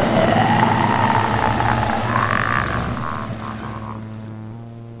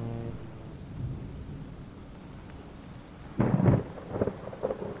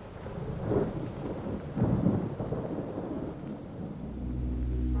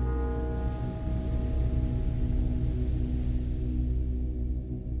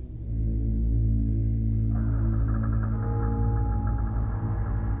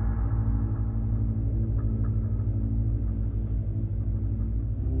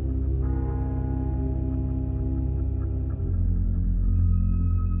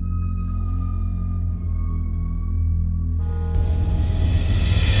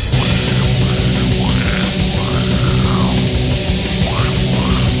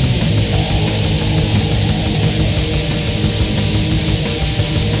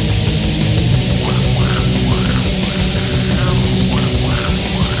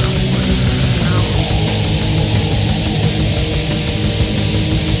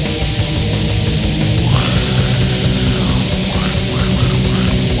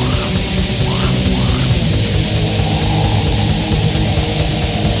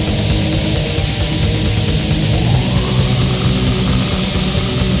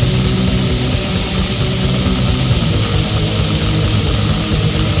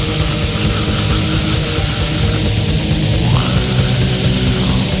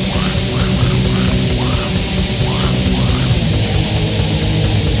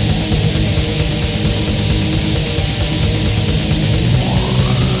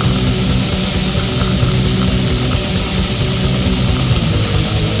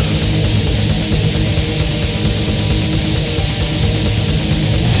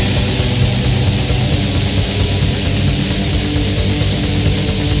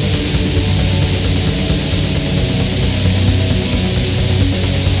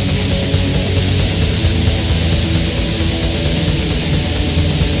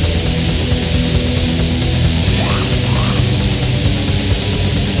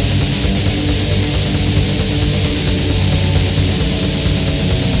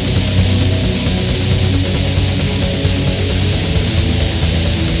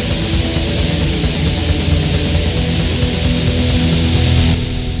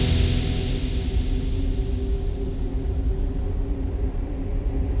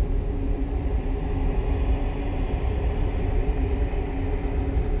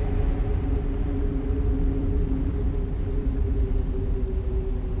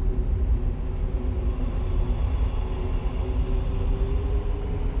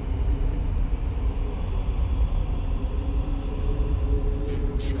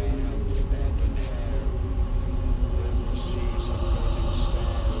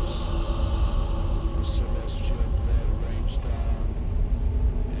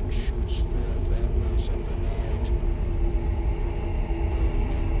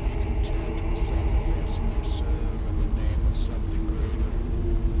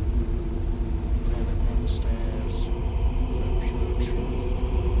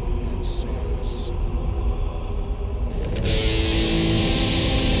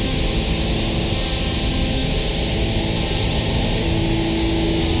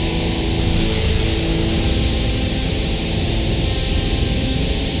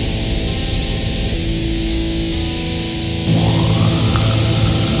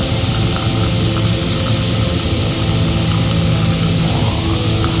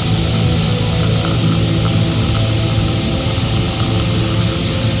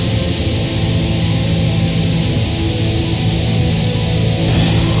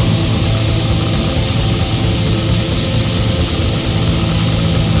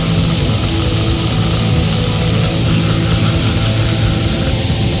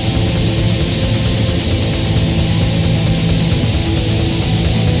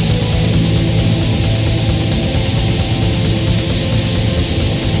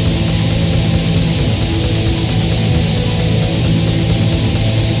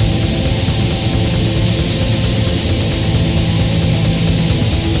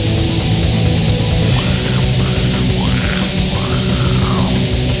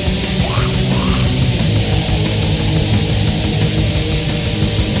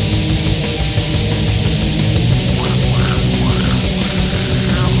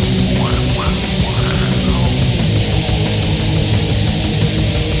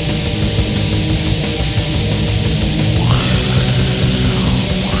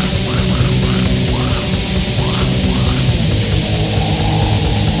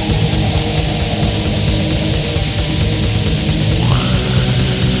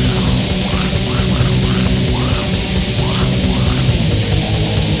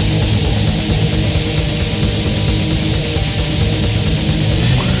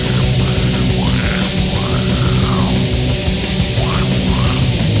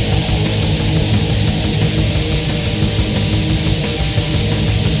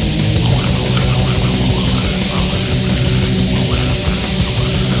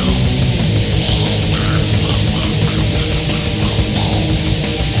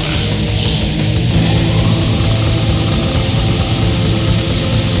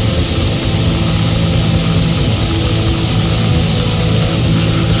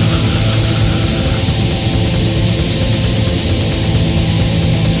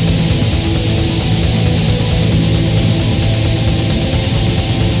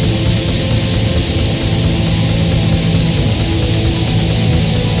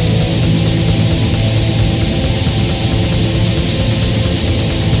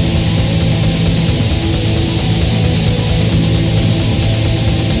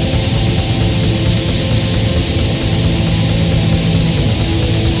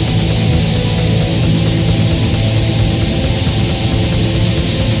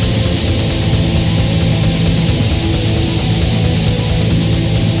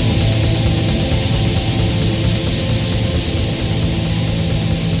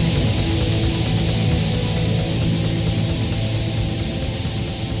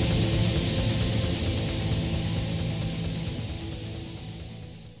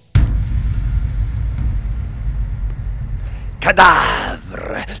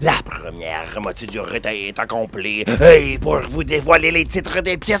 cadavres. La première moitié du rite est accomplie. Et pour vous dévoiler les titres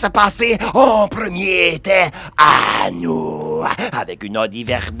des pièces passées, en premier était À nous, avec une ode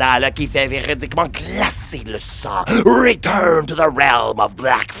hivernale qui fait véridiquement glacer le sang. Return to the realm of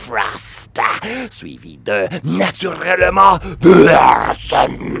Black Frost. Suivi de Naturellement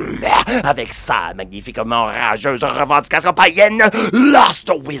Blossom, avec sa magnifiquement rageuse revendication païenne Lost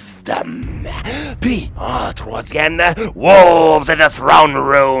Wisdom. Puis, en troisième, Wolves in the Throne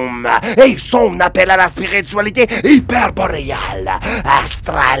Room, et son appel à la spiritualité hyperboréale,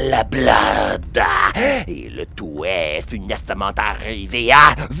 Astral Blood. Et le tout est funestement arrivé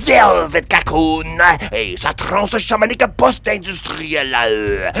à Velvet Cocoon et sa transe chamanique post-industrielle à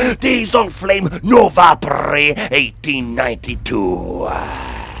eux, Diesel Flame Nova Pre 1892.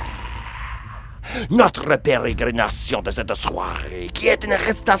 Notre pérégrination de cette soirée, qui est une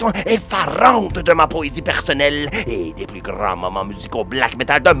récitation effarante de ma poésie personnelle et des plus grands moments musicaux black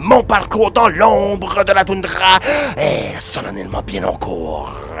metal de mon parcours dans l'ombre de la toundra, est solennellement bien en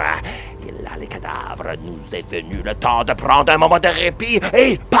cours. Et là, les cadavres, nous est venu le temps de prendre un moment de répit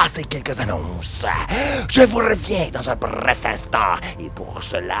et passer quelques annonces. Je vous reviens dans un bref instant, et pour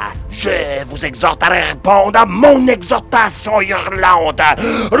cela, je vous exhorte à répondre à mon exhortation hurlante.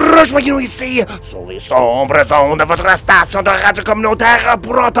 Rejoignez-nous ici, sur les sombres ondes de votre station de radio communautaire,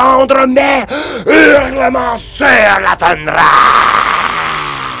 pour entendre mes hurlements sur la toundra.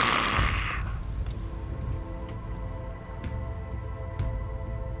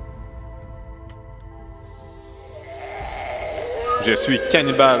 Je suis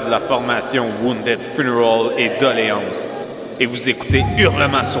Cannibal de la formation Wounded Funeral et Doléance, et vous écoutez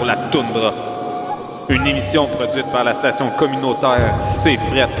Hurlement sur la toundra, une émission produite par la station communautaire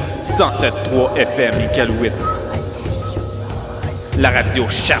C-Fret 107.3 FM Iqaluit, la radio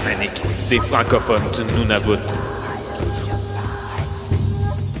chamanique des francophones du Nunavut.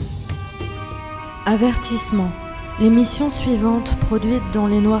 Avertissement. L'émission suivante, produite dans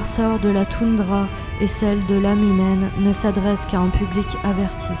les noirceurs de la toundra et celle de l'âme humaine, ne s'adresse qu'à un public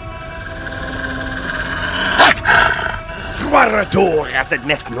averti. Froid retour à cette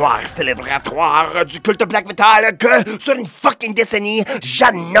messe noire célébratoire du culte black metal que, sur une fucking décennie,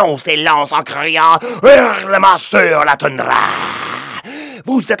 j'annonce et lance en criant Hurlement sur la toundra.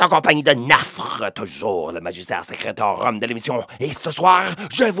 Vous êtes en compagnie de Nafre, toujours le magistère secrétorum de l'émission. Et ce soir,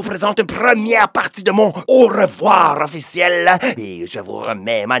 je vous présente une première partie de mon au revoir officiel. Et je vous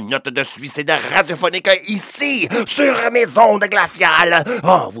remets ma note de suicide radiophonique ici, sur mes ondes glaciales,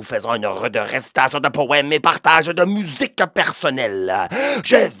 en vous faisant une heure de récitation de poèmes et partage de musique personnelle.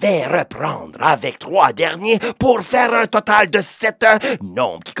 Je vais reprendre avec 3 derniers pour faire un total de 7,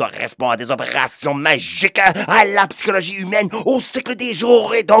 nombre qui correspond à des opérations magiques, à la psychologie humaine, au cycle des jours,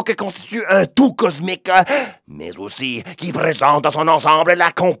 et donc constitue un tout cosmique, mais aussi qui présente dans son ensemble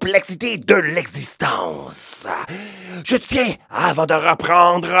la complexité de l'existence. Je tiens, avant de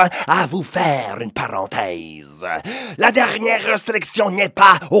reprendre, à vous faire une parenthèse. La dernière sélection n'est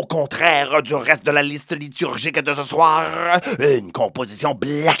pas, au contraire du reste de la liste liturgique de ce soir, une composition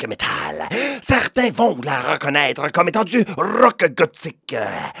black metal. Certains vont la reconnaître comme étant du rock gothique.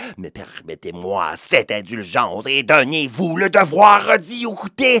 Mais permettez-moi cette indulgence et donnez-vous le devoir d'y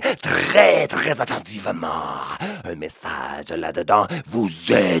écouter très très attentivement. Un message là-dedans vous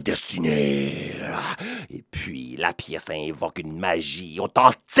est destiné. Et puis la pièce invoque une magie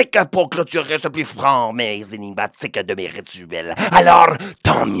authentique pour clôturer ce plus franc mais énigmatique de mes rituels. Alors,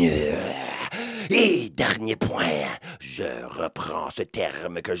 tant mieux. Et dernier point, je reprends ce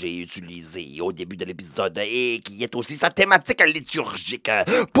terme que j'ai utilisé au début de l'épisode et qui est aussi sa thématique liturgique,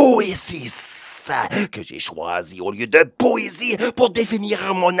 poésis, que j'ai choisi au lieu de poésie pour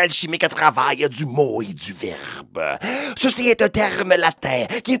définir mon alchimique travail du mot et du verbe. Ceci est un terme latin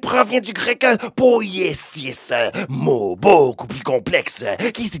qui provient du grec poiesis, mot beaucoup plus complexe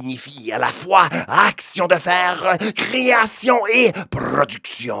qui signifie à la fois action de faire, création et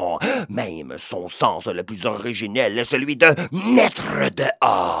production. Même son sens le plus originel est celui de mettre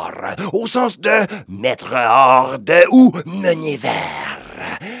dehors, au sens de mettre hors de ou mener vers.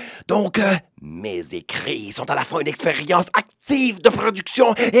 Donc, mes écrits sont à la fois une expérience active de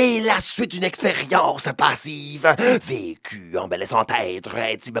production et la suite d'une expérience passive, vécue en me laissant être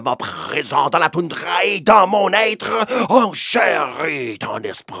intimement présent dans la toundra et dans mon être, en chair et en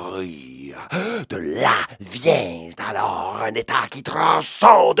esprit. De là vient alors un état qui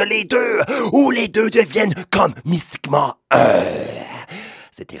transcende les deux, où les deux deviennent comme mystiquement un.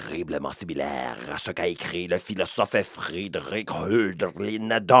 C'est terriblement similaire à ce qu'a écrit le philosophe Friedrich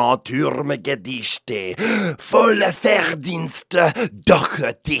Hölderlin dans Turmgedichte, Vollverdienst, doch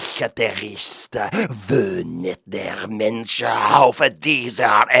dich Terrorist, venez der Mensch auf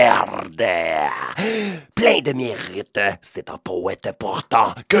dieser Erde. Plein de mérite, c'est un poète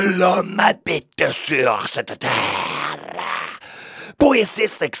pourtant que l'homme habite sur cette terre.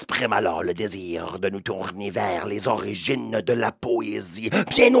 Poésis exprime alors le désir de nous tourner vers les origines de la poésie,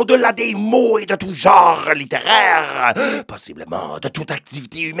 bien au-delà des mots et de tout genre littéraire, possiblement de toute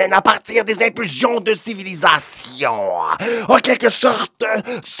activité humaine à partir des impulsions de civilisation. En quelque sorte,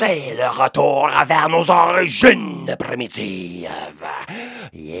 c'est le retour vers nos origines primitives.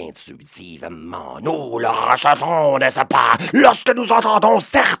 Et intuitivement, nous le ressentons, n'est-ce pas, lorsque nous entendons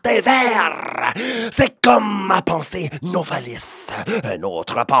certains vers. C'est comme a pensé Novalis, un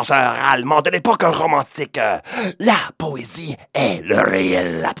autre penseur allemand de l'époque romantique. La poésie est le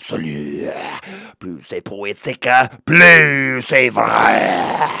réel absolu. Plus c'est poétique, plus c'est vrai.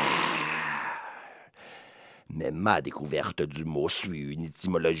 Mais ma découverte du mot suit une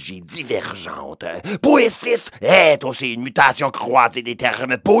étymologie divergente. Poésis est aussi une mutation croisée des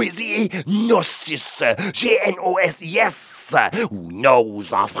termes poésie et gnosis, G-N-O-S-I-S, ou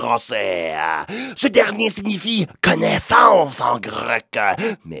gnose en français. Ce dernier signifie connaissance en grec,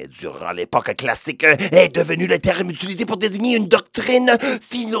 mais durant l'époque classique est devenu le terme utilisé pour désigner une doctrine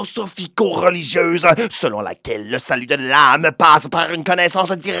philosophico-religieuse selon laquelle le salut de l'âme passe par une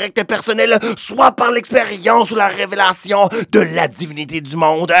connaissance directe et personnelle, soit par l'expérience ou la révélation de la divinité du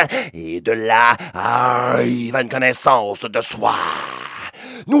monde, et de là arrive une connaissance de soi.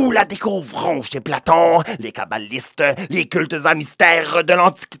 Nous la découvrons chez Platon, les kabbalistes, les cultes à mystère de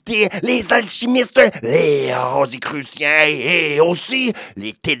l'Antiquité, les alchimistes, les rosicruciens et aussi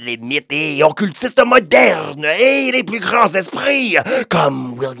les télémites et occultistes modernes et les plus grands esprits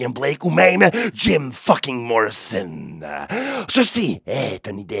comme William Blake ou même Jim fucking Morrison. Ceci est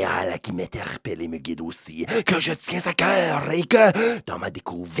un idéal qui m'interpelle et me guide aussi, que je tiens à cœur et que, dans ma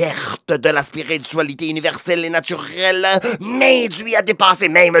découverte de la spiritualité universelle et naturelle, m'induit à dépasser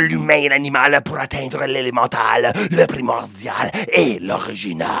même l'humain et l'animal pour atteindre l'élémental, le primordial et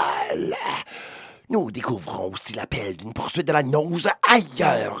l'original. Nous découvrons aussi l'appel d'une poursuite de la gnose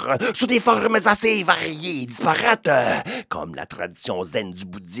ailleurs, sous des formes assez variées et disparates, comme la tradition zen du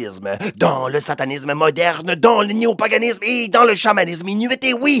bouddhisme, dans le satanisme moderne, dans le néopaganisme et dans le chamanisme inuit,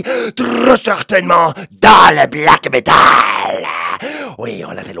 et oui, très certainement, dans le black metal. Oui,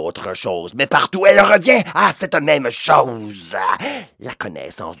 on appelle autre chose, mais partout elle revient à cette même chose. La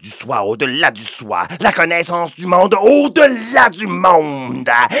connaissance du soi au-delà du soi, la connaissance du monde au-delà du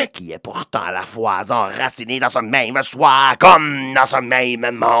monde, qui est pourtant à la fois enraciné dans ce même soi comme dans ce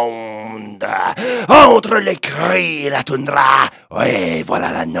même monde. Entre les cris et la toundra, oui,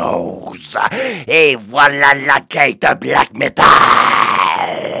 voilà la nose. Et voilà la quête black metal.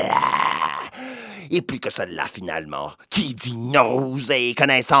 Et plus que cela, finalement, qui dit gnose et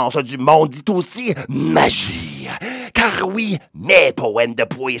connaissance du monde dit aussi magie. Car oui, mes poèmes de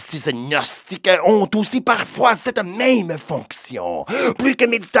poésie gnostique ont aussi parfois cette même fonction. Plus que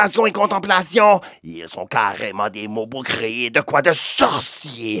méditation et contemplation, ils sont carrément des mots pour créer de quoi de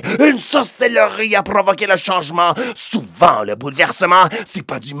sorcier. Une sorcellerie à provoquer le changement, souvent le bouleversement, si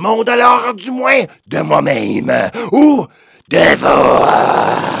pas du monde alors du moins de moi-même ou de vous.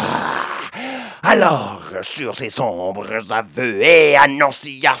 Alors, sur ces sombres aveux et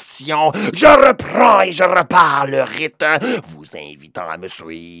annonciations, je reprends et je repars le rite, vous invitant à me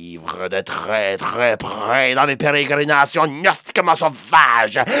suivre de très très près dans mes pérégrinations gnostiquement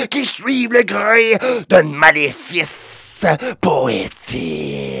sauvages qui suivent le gré d'un maléfice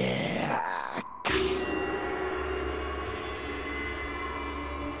poétique.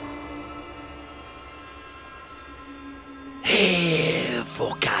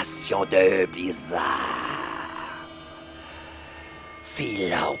 Évocation de blizzard.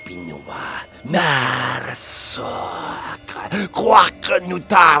 Silaupinua, Narsok, Quack nous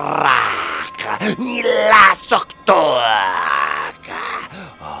tarak, ni la soctoc.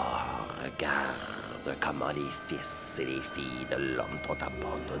 Oh, regarde comment les fils et les filles de l'homme t'ont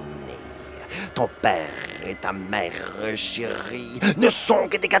abandonné. Ton père et ta mère chérie ne sont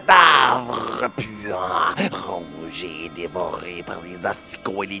que des cadavres puants, rongés et dévorés par les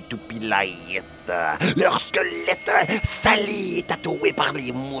asticots et les toupilaïtes. Leurs squelettes salis et tatoués par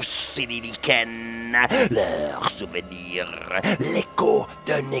les mousses et les lichens. Leurs souvenirs, l'écho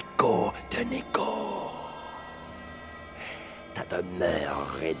d'un écho d'un écho. Ta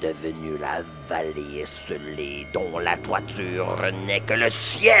demeure est devenue la vallée esselée dont la toiture n'est que le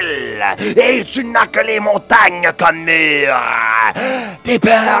ciel et tu n'as que les montagnes comme mur. Tes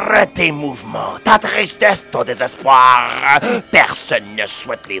peurs, tes mouvements, ta tristesse, ton désespoir, personne ne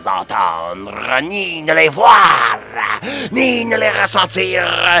souhaite les entendre, ni ne les voir, ni ne les ressentir,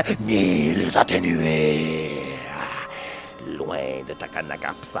 ni les atténuer. Loin de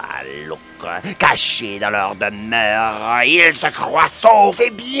Takanakapsaluk, cachés dans leur demeure, ils se croient saufs et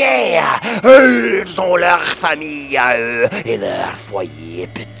bien. Ils ont leur famille à eux et leur foyer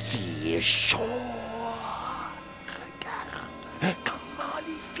petit et chaud. Regarde comment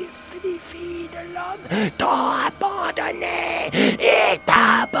les fils et les filles de l'homme t'ont abandonné et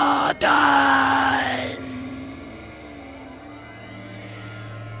t'abandonnent.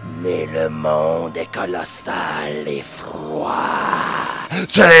 Mais le monde est colossal et froid.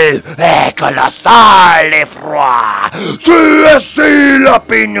 Tu es colossal et froid. Tu es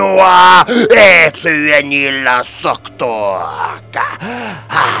Silopinois et tu es Nila Soktok.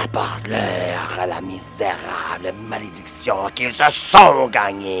 Apporte-leur la misérable malédiction qu'ils se sont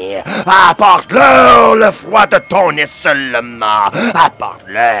gagnés. Apporte-leur le froid de ton isolement.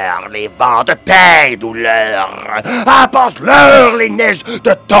 Apporte-leur les vents de tes douleurs. Apporte-leur les neiges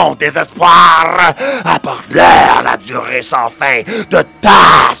de ton désespoir. Apporte-leur la durée sans fin de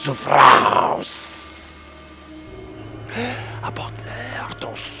ta souffrance. Apporte-leur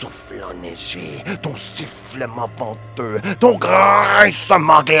ton souffle enneigé, ton sifflement venteux, ton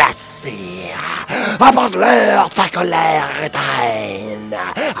grincement glacé. Apporte-leur ta colère et ta haine,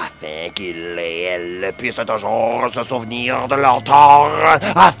 afin qu'ils et elles puissent toujours se souvenir de leur tort,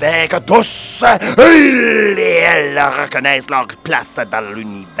 afin que tous, ils et elles reconnaissent leur place dans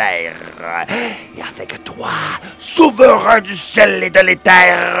l'univers, et afin que toi, souverain du ciel et de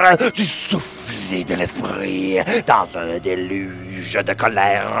l'éther, tu souffles de l'esprit dans un déluge de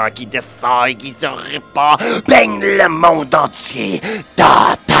colère qui descend et qui se répand, baigne le monde entier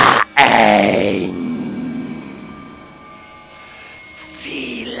dans ta haine.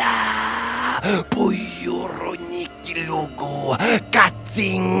 Sila Puyurunikilugu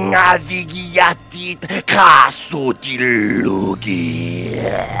Kating Avigiatit Krasutilugi.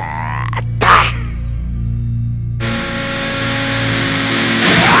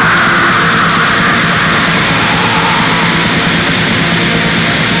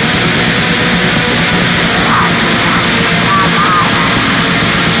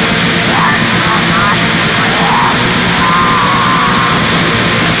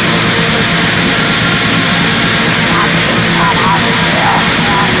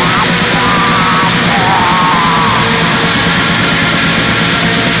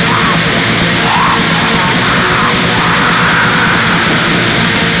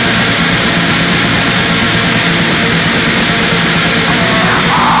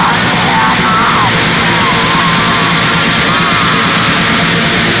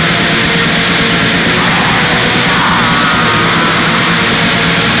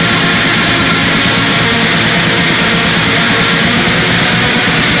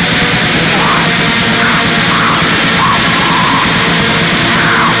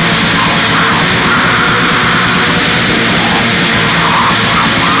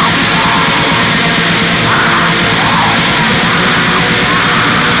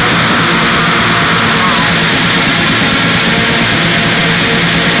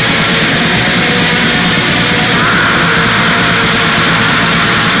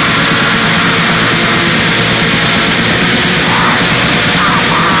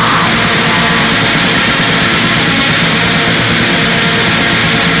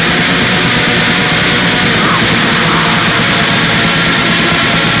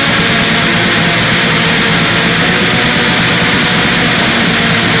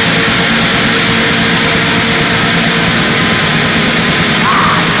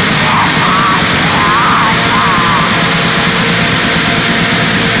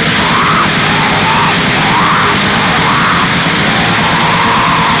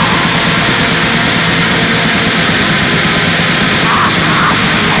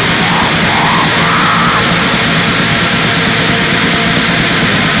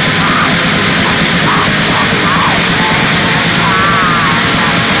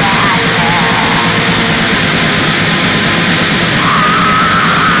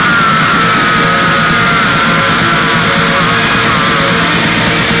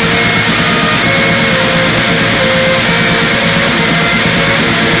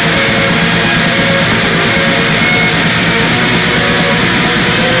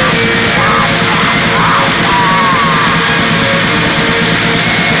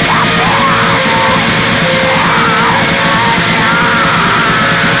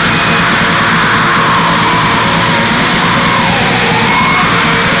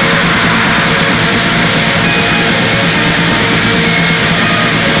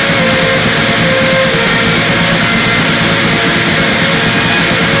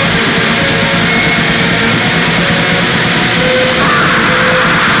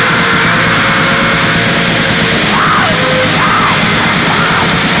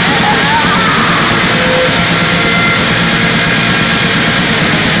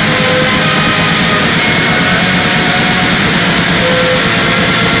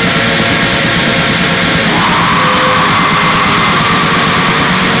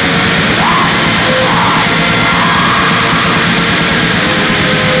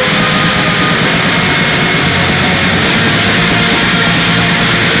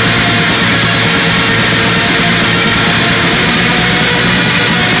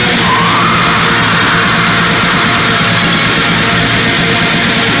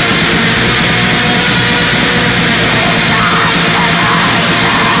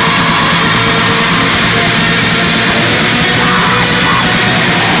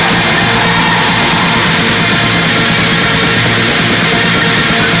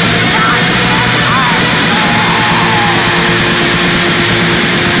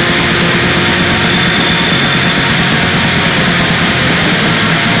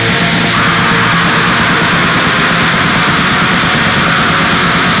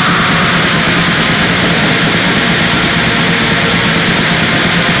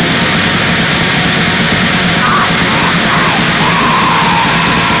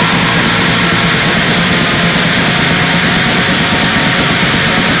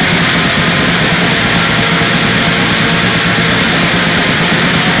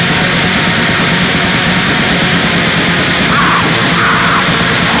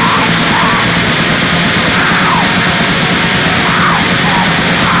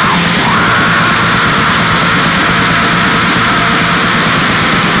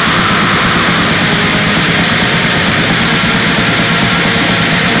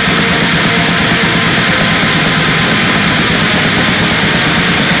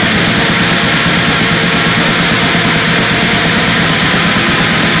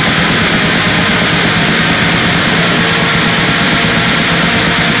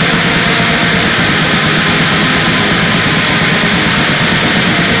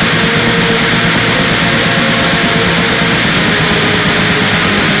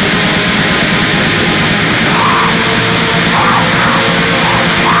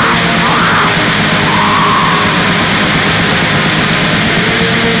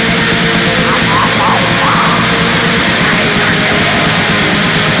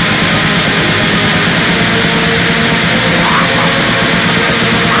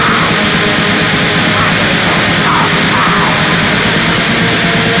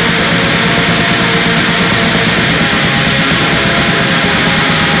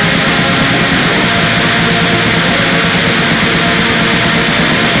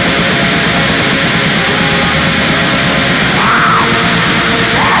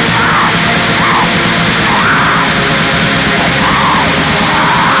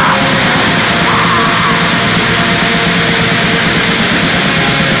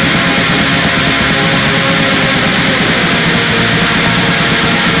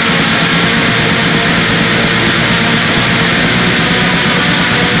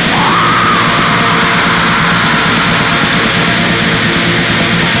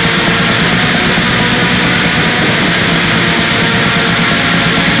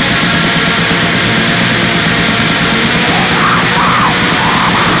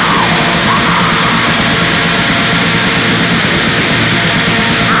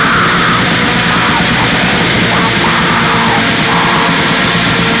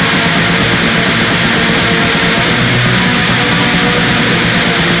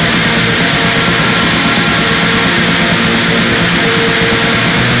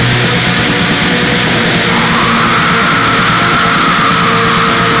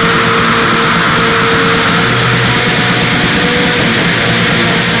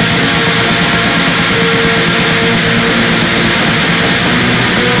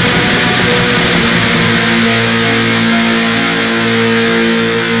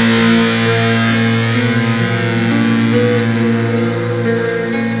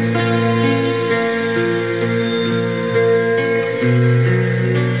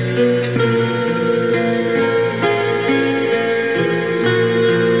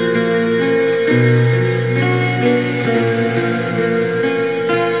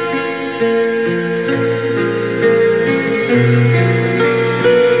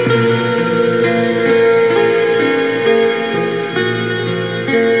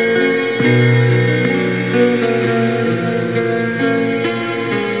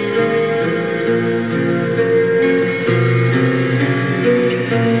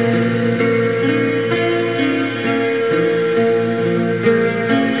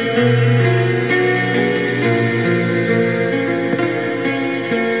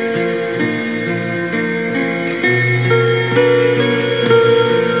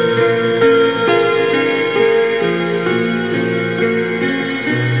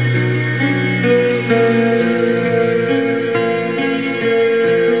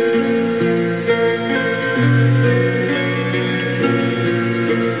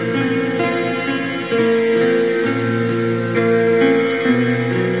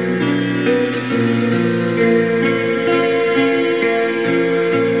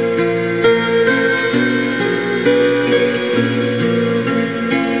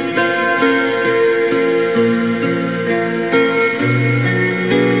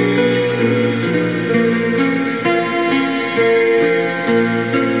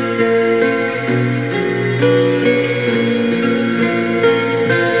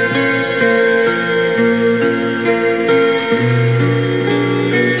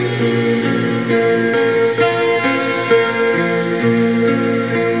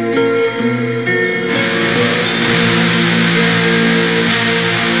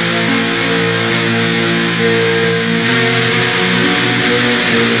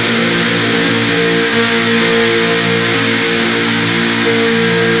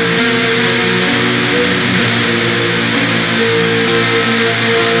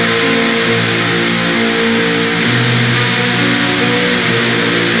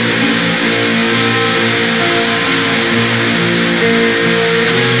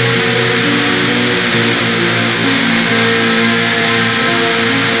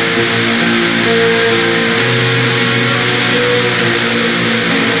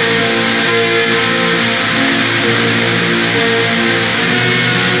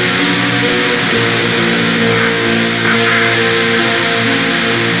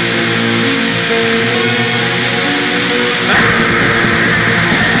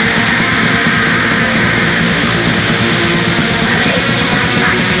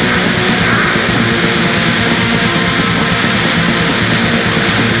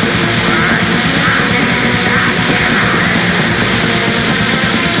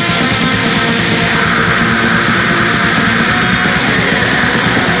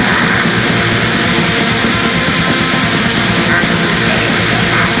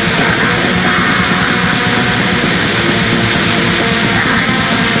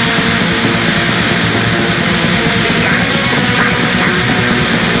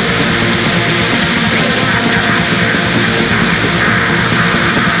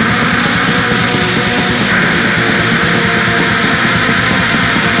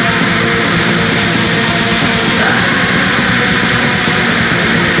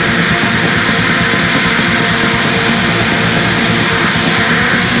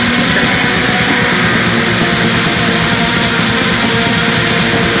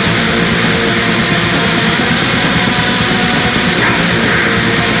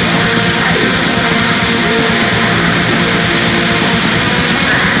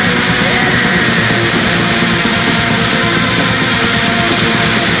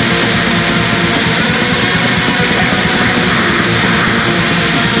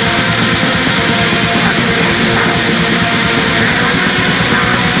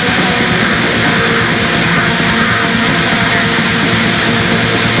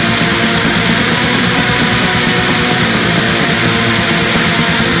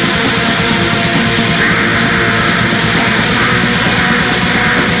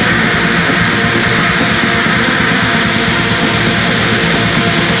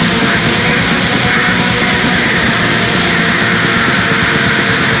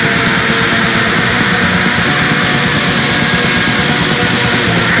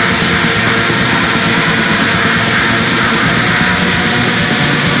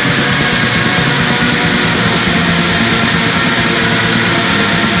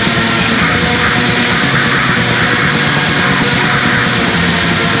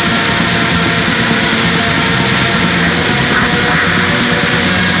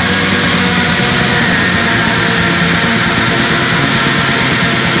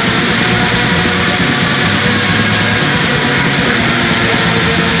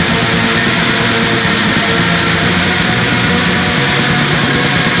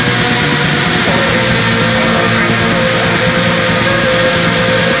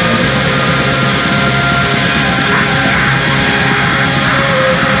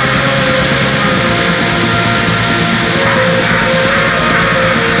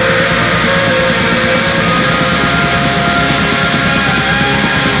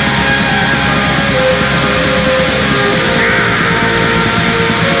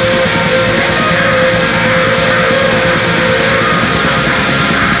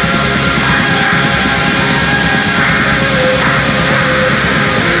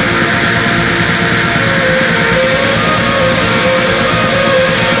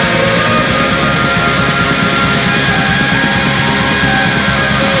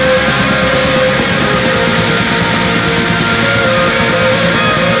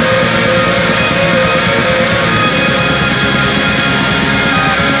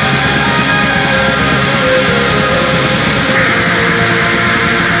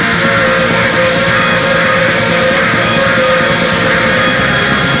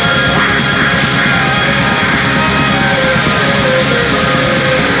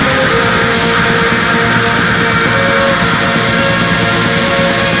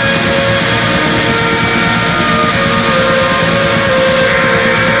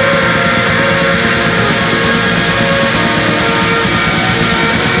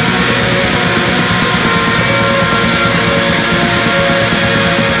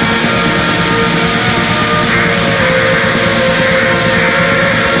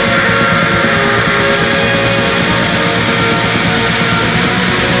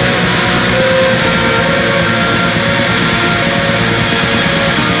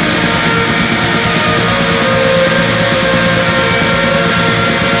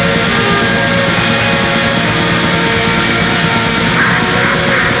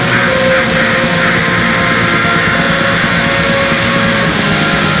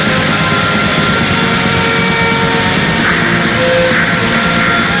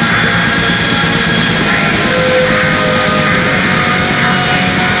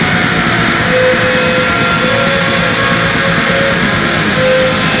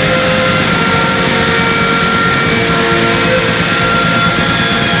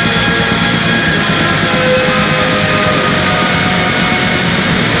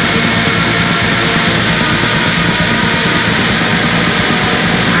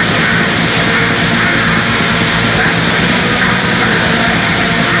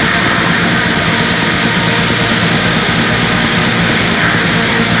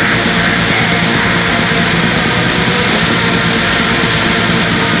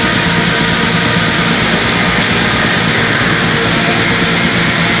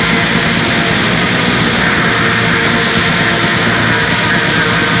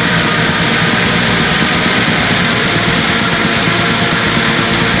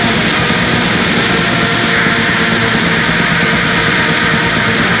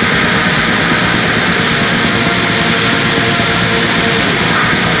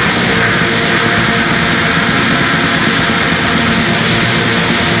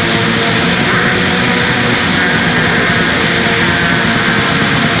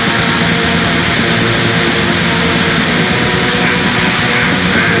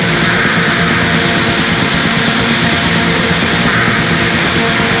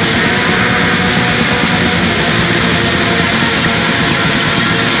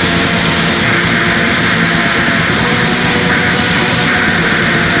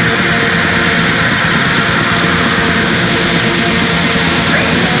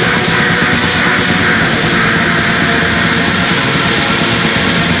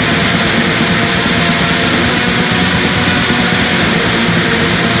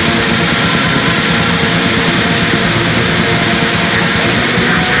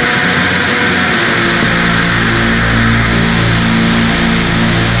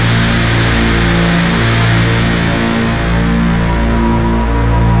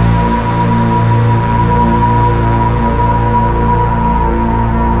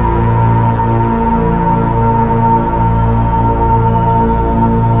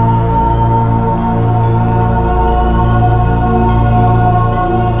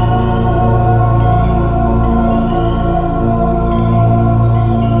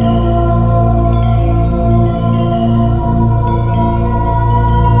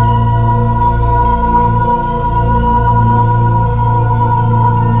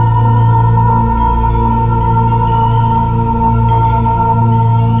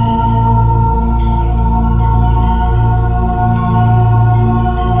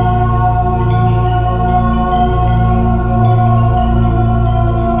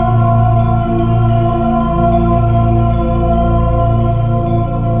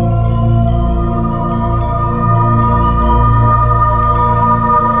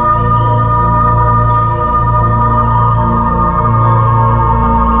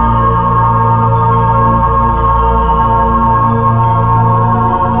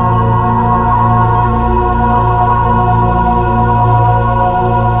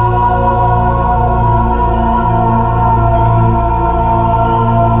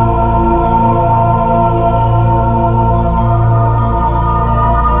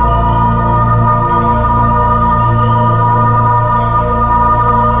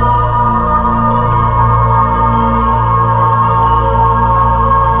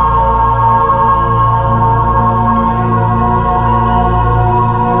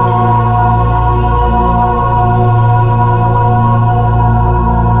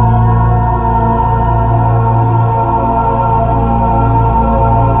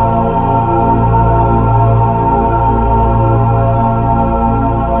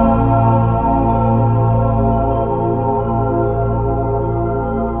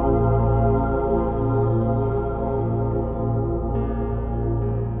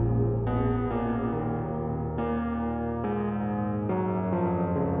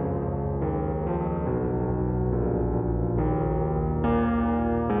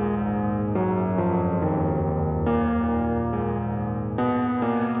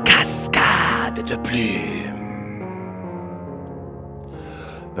 plus.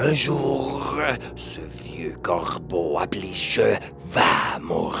 Un jour, ce vieux corbeau appelé Je va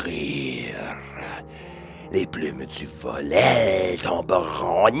mourir. Les plumes du vol, elles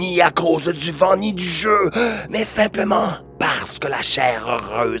tomberont, ni à cause du vent ni du jeu, mais simplement parce que la chair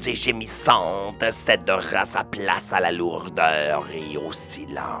heureuse et gémissante cédera sa place à la lourdeur et au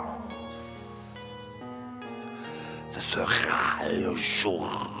silence. Ce sera un jour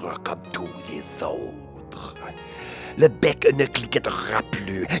comme tous les autres. Le bec ne cliquetera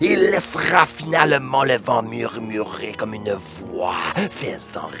plus. Il laissera finalement le vent murmurer comme une voix,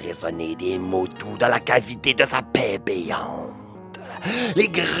 faisant résonner des mots doux dans la cavité de sa paix béante. Les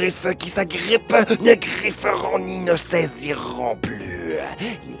griffes qui s'agrippent ne grifferont ni ne saisiront plus.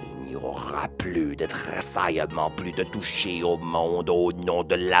 Il n'y aura plus de tressaillement, plus de toucher au monde au nom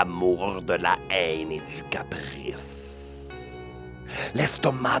de l'amour, de la haine et du caprice.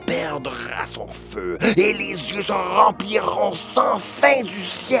 L'estomac perdra son feu et les yeux se rempliront sans fin du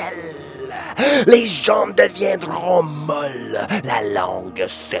ciel. Les jambes deviendront molles, la langue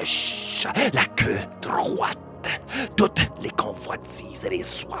sèche, la queue droite. Toutes les convoitises et les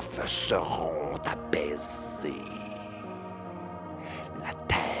soifs seront apaisées. La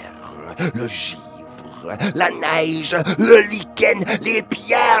terre, le givre, la neige, le lichen, les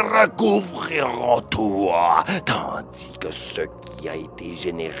pierres couvriront tout, tandis que ce qui a été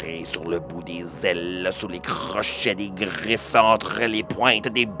généré sur le bout des ailes, sous les crochets des griffes, entre les pointes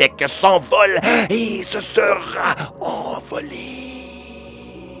des becs s'envole et se sera envolé.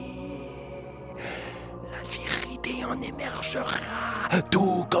 La vérité en émergera,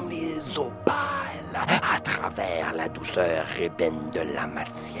 tout comme les opales, à travers la douceur ébène de la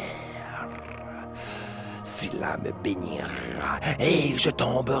matière. Scylla me bénira et je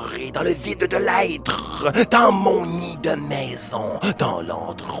tomberai dans le vide de l'être, dans mon nid de maison, dans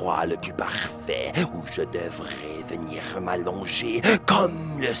l'endroit le plus parfait où je devrais venir m'allonger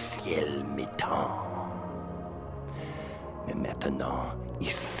comme le ciel m'étend. Mais maintenant,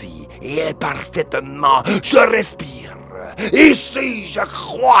 ici et parfaitement, je respire. Ici, je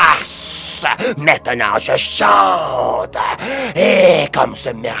croisse. Maintenant, je chante. Et comme ce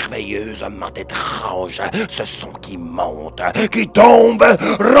merveilleusement étrange, ce son qui monte, qui tombe,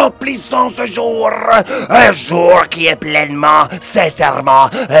 remplissant ce jour. Un jour qui est pleinement, sincèrement,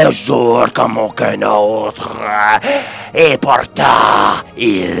 un jour comme aucun autre. Et pourtant,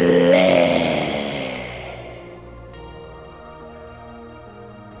 il est.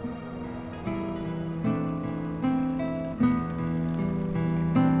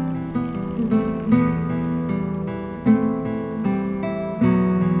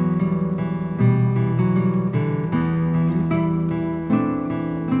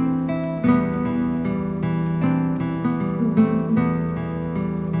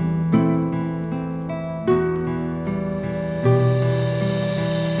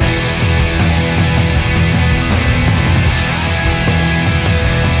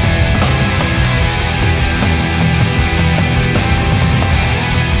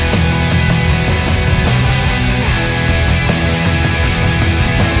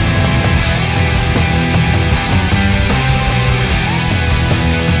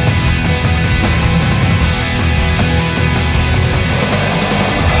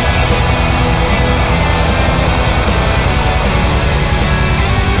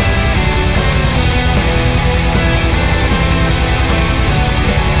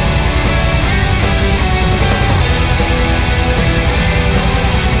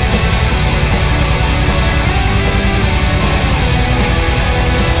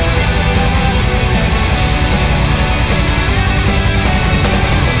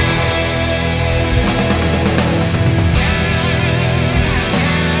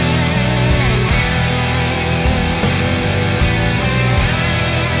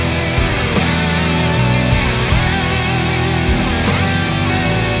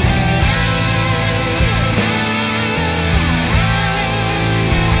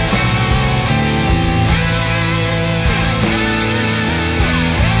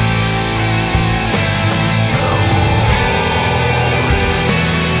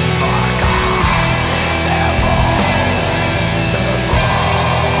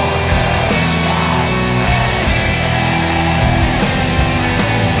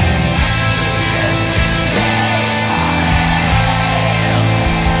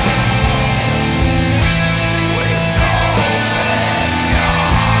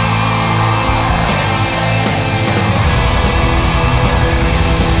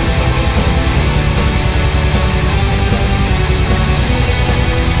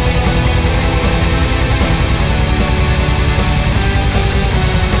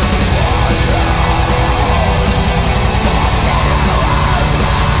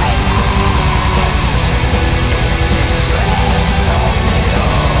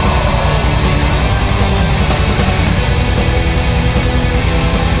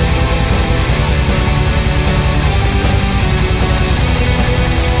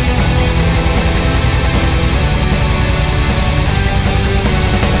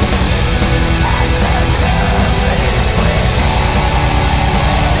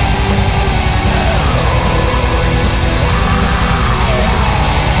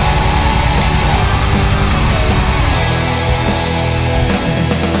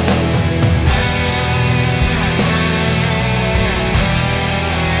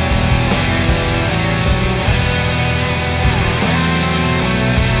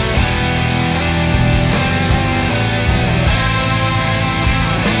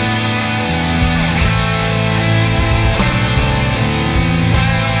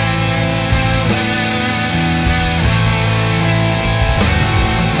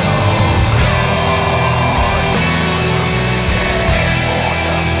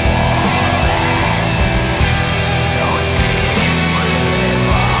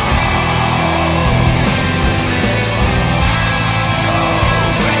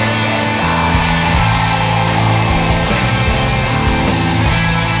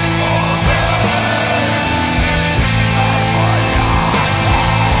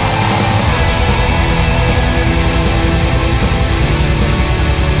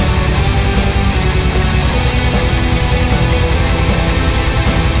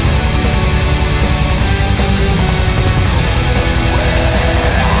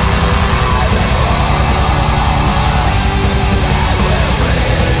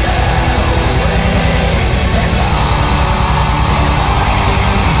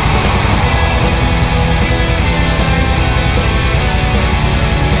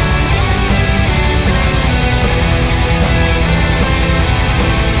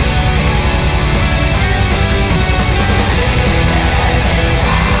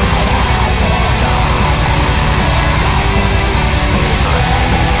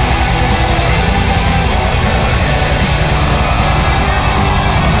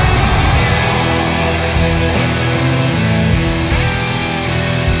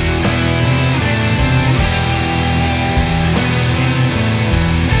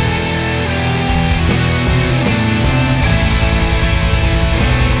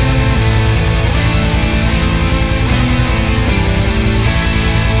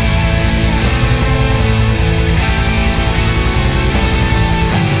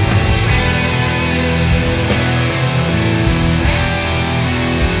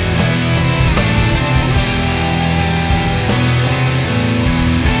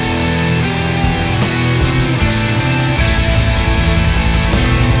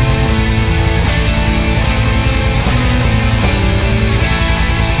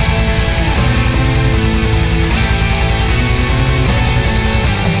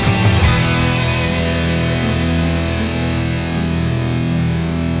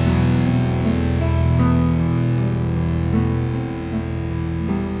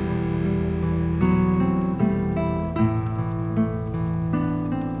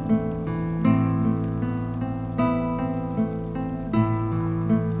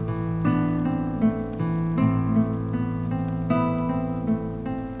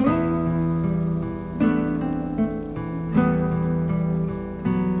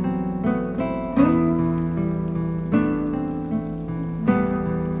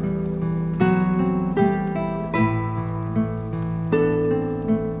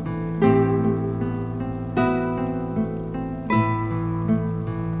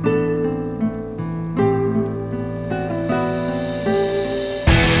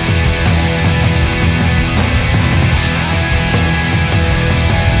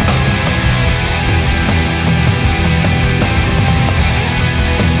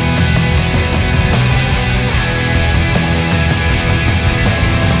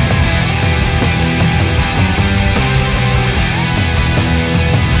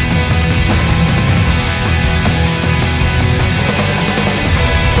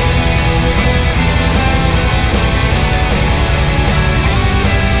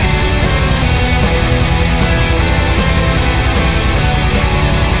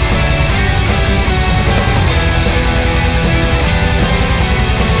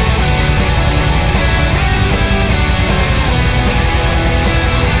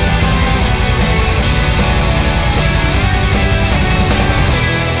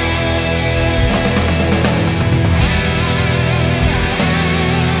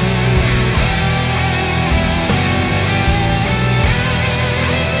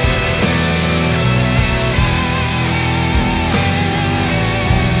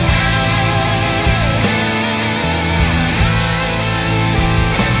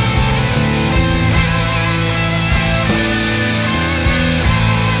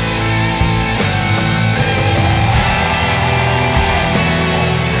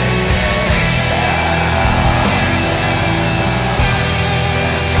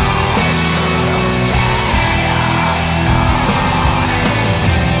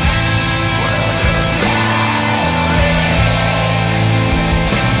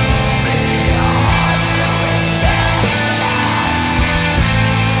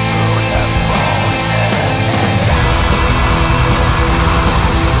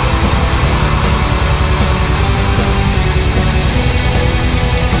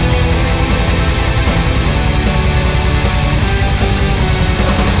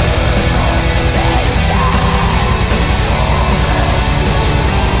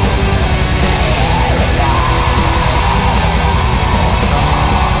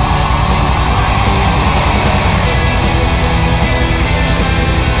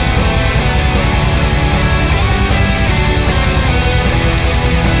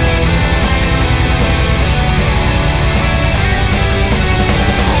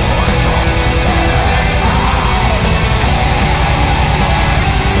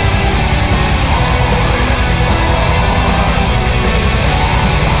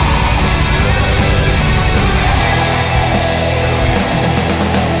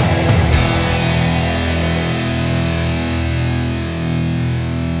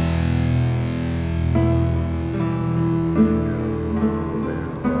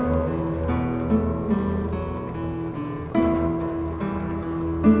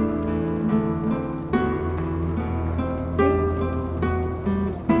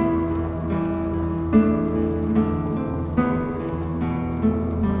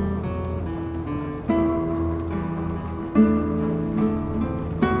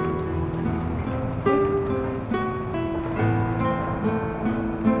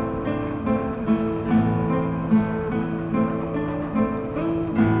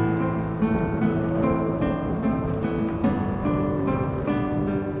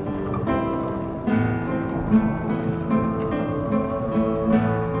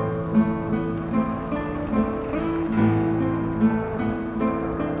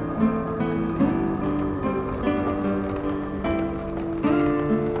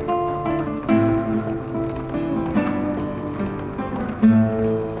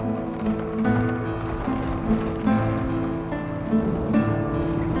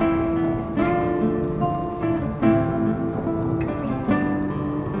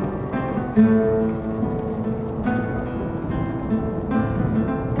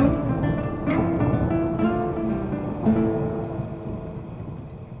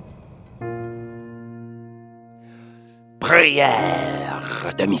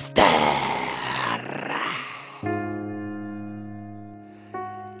 Prière de mystère.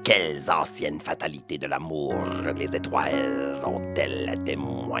 Quelles anciennes fatalités de l'amour les étoiles ont-elles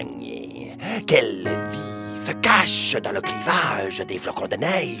témoigné? Quelle vie se cache dans le clivage des flocons de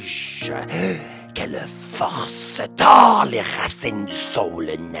neige? Quelle force tord les racines du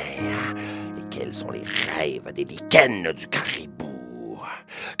saule-nain? Et quels sont les rêves des lichens du caribou?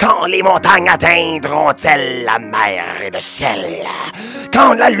 Quand les montagnes atteindront-elles la mer et le ciel?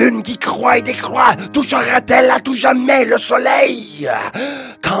 Quand la lune qui croît et décroît touchera-t-elle à tout jamais le soleil?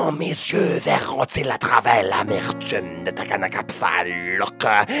 Quand mes yeux verront-ils à travers l'amertume de Takanakapsalok?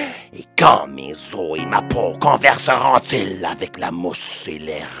 Et quand mes os et ma peau converseront-ils avec la mousse et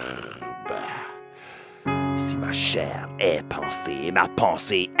l'herbe? Si ma chair est pensée, ma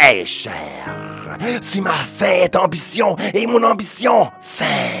pensée est chair. Si ma faim est ambition et mon ambition faim.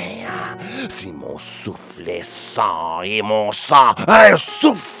 Si mon souffle est sang et mon sang un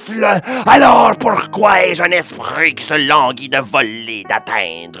souffle, alors pourquoi ai-je un esprit qui se languit de voler,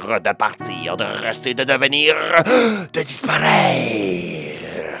 d'atteindre, de partir, de rester, de devenir, de disparaître?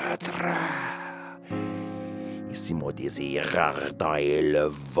 Et si mon désir ardent est le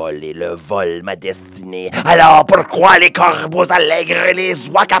vol ma destinée, alors pourquoi les corbeaux allègres et les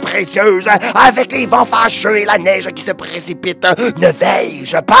oies capricieuses, avec les vents fâcheux et la neige qui se précipite, ne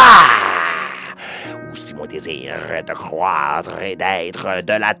veille-je pas? Ou si mon désir est de croître et d'être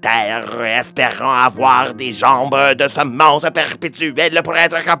de la terre, espérant avoir des jambes de semence perpétuelle pour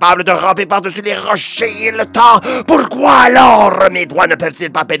être capable de ramper par-dessus les rochers et le temps, pourquoi alors mes doigts ne peuvent-ils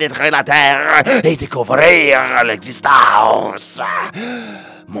pas pénétrer la terre et découvrir l'existence?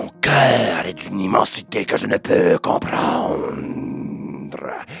 Mon cœur est d'une immensité que je ne peux comprendre.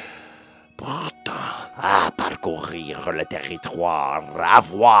 Pourtant, à parcourir le territoire, à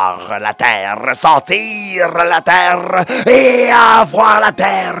voir la terre, sentir la terre, et à voir la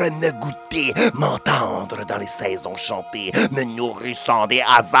terre me goûter, m'entendre dans les saisons chanter, me nourrissant des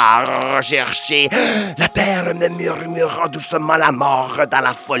hasards recherchés, la terre me murmurant doucement la mort dans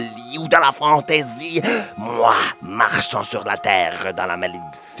la folie ou dans la fantaisie, moi marchant sur la terre dans la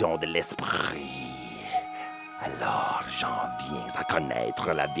malédiction de l'esprit. Alors j'en viens à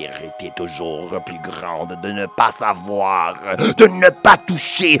connaître la vérité toujours plus grande de ne pas savoir, de ne pas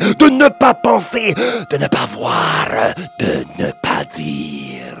toucher, de ne pas penser, de ne pas voir, de ne pas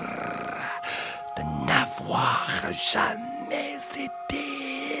dire, de n'avoir jamais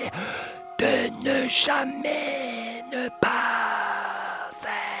été, de ne jamais ne pas être.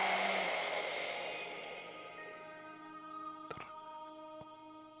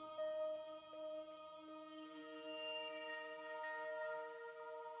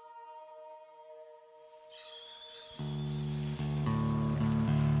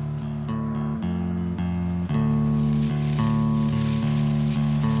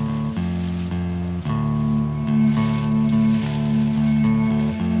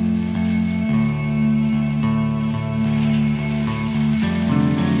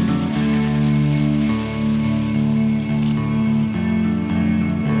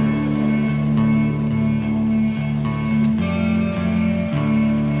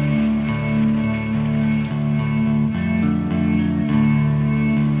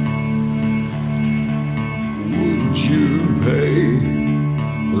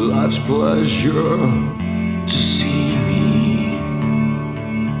 Life's pleasure to see me.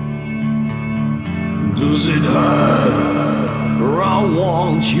 Does it hurt? For I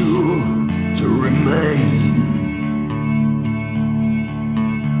want you to remain.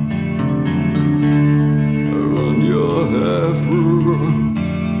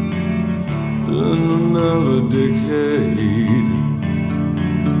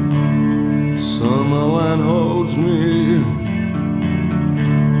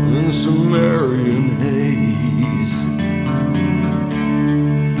 Marian haze.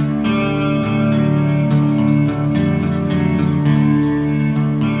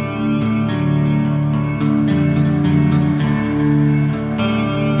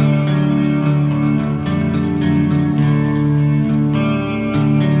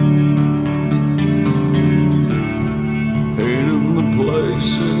 Painting the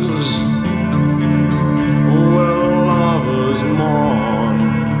places where lovers mourn,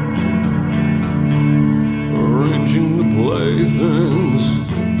 arranging the playthings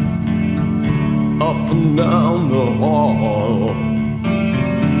up and down the hall,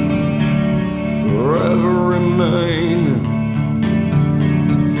 forever remain,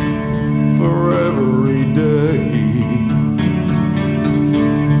 for every day.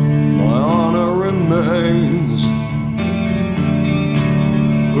 My honor remains,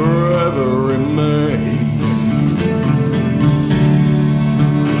 forever remain.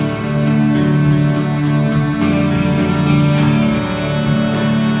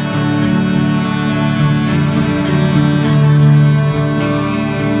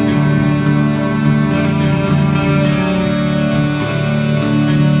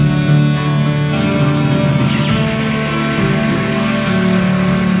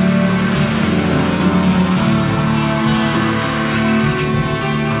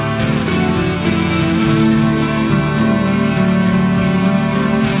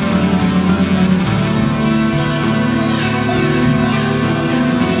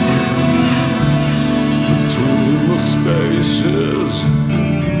 Between the spaces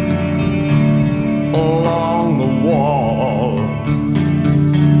along the wall,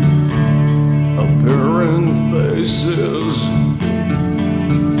 appearing faces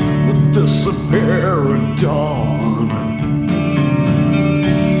will disappear at dawn.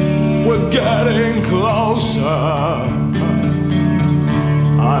 We're getting closer,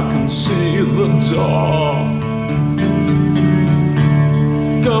 I can see the door.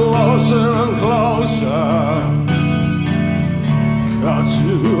 Closer and closer, cut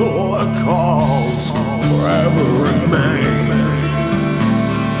to a cause, forever remain,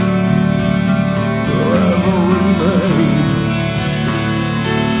 forever remain,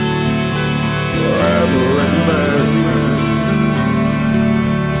 forever remain,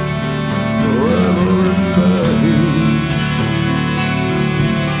 forever remain.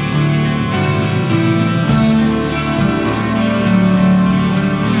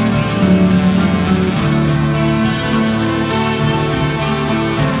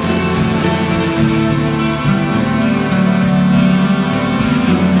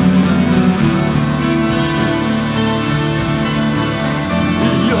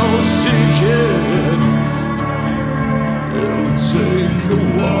 You'll seek it, it'll take a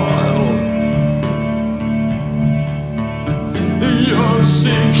while. You'll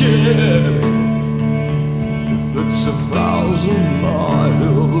seek it, if it's 1,000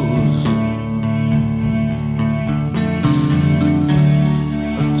 miles.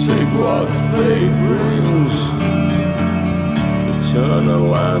 Take what fate brings, eternal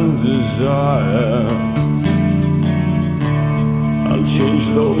and desire. I'll change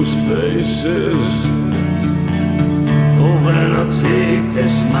those faces, oh, then I'll take the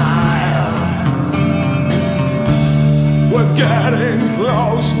smile. We're getting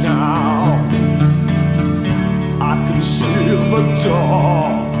close now, I can see the door.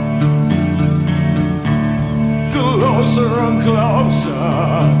 Closer and closer,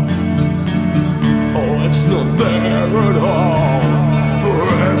 oh, it's not there at all.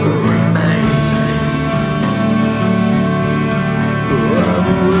 Forever remain,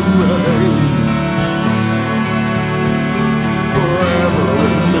 forever remain, forever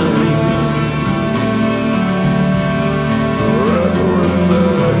remain, forever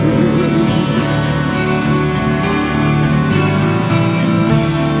remain.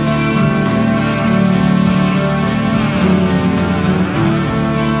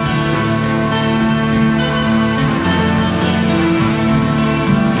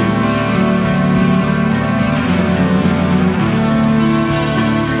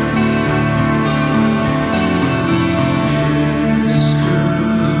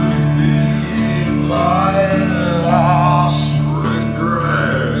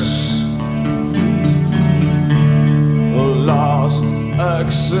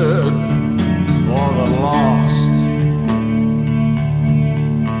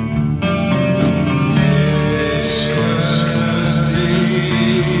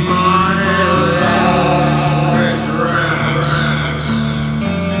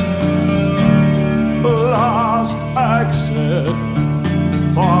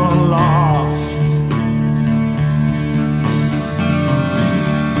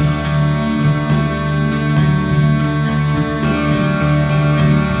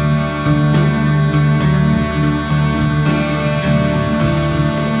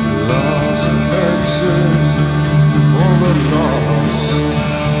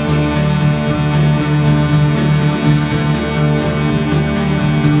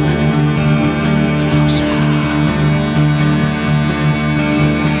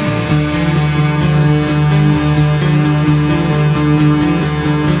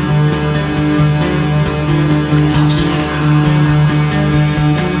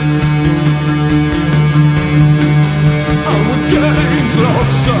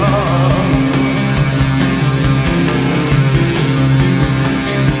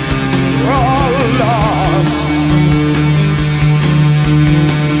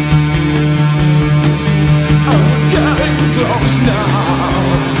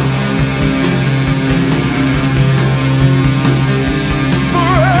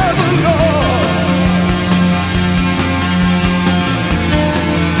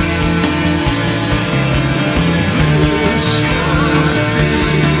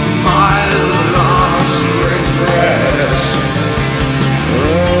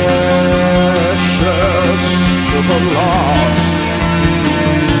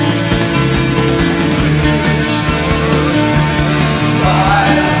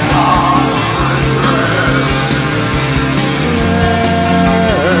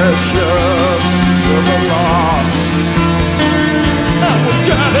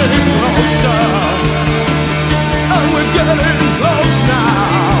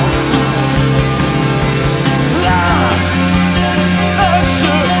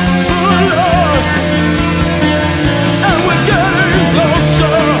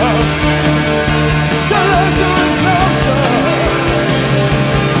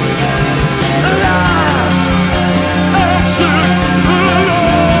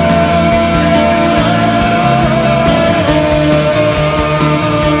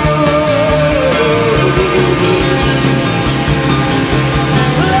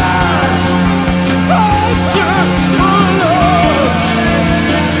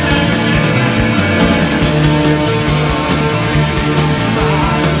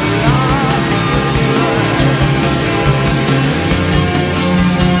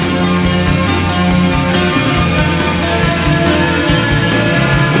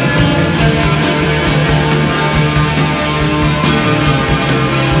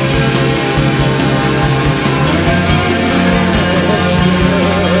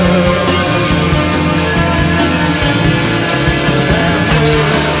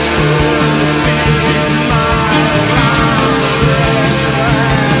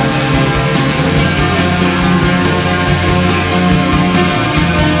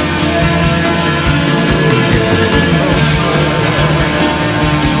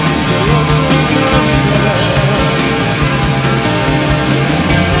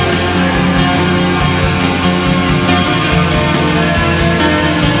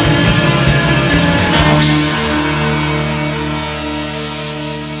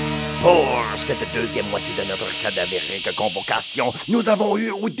 Pour cette deuxième moitié de notre cadavérique convocation, nous avons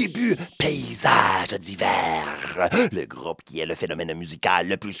eu au début Paysages d'hiver, le groupe qui est le phénomène musical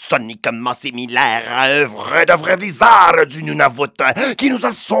le plus soniquement similaire à un vrai blizzard du Nunavut qui nous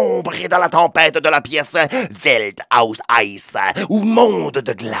a sombrés dans la tempête de la pièce Welthaus Ice ou Monde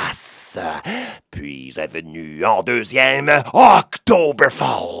de glace. Puis est venu en deuxième October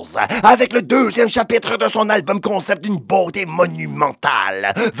Falls avec le deuxième chapitre de son album concept d'une beauté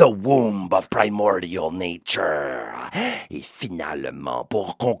monumentale, The Womb of Primordial Nature. Et finalement,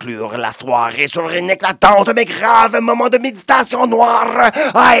 pour conclure la soirée sur une éclatante mais grave moment de méditation noire,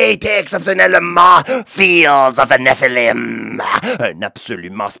 a été exceptionnellement Fields of Nephilim. Un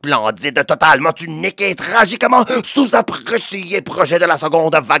absolument splendide, totalement unique et tragiquement sous-apprécié projet de la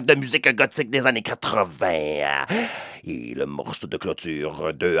seconde vague de musique gothique des années 80. Et le morceau de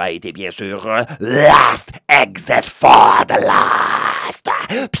clôture 2 a été bien sûr Last Exit for the Last,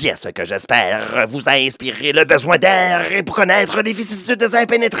 pièce que j'espère vous a inspiré le besoin d'air et pour connaître les vicissitudes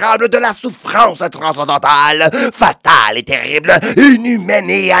impénétrables de la souffrance transcendantale, fatale et terrible, inhumaine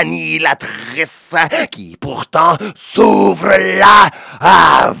et annihilatrice, qui pourtant s'ouvre là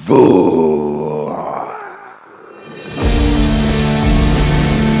à vous.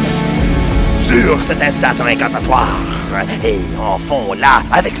 Sur cette incitation incantatoire, et en fond là,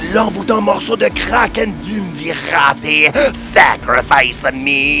 avec l'envoûtant morceau de Kraken Duumvirate et Sacrifice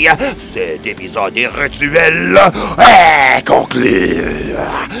Me, cet épisode des rituels est conclu.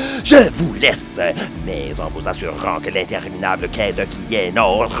 Je vous laisse, mais en vous assurant que l'interminable quête qui est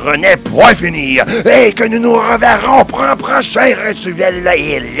nôtre n'est point finie et que nous nous reverrons pour un prochain rituel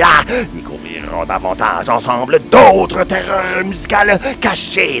et là, découvrirons davantage ensemble d'autres terreurs musicales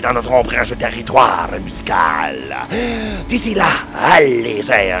cachées dans notre ombrage territoire musical. D'ici là, allez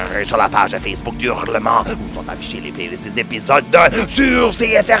sur la page Facebook d'Hurlement où sont affichés les playlists des épisodes sur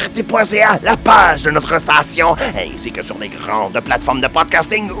cfrt.ca, la page de notre station, ainsi que sur les grandes plateformes de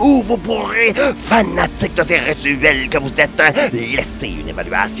podcasting où vous pourrez, fanatiques de ces rituels que vous êtes, laisser une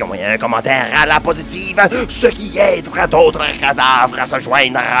évaluation et un commentaire à la positive, ce qui aidera d'autres cadavres à se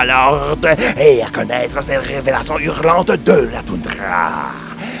joindre à l'ordre et à connaître ces révélations hurlantes de la toundra.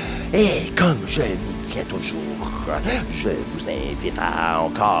 Et comme je m'y tiens toujours, je vous invite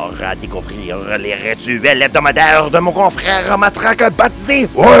encore à découvrir les rituels hebdomadaires de mon confrère matraque baptisé,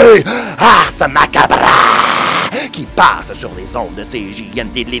 oui, Ars Macabra, qui passe sur les ondes de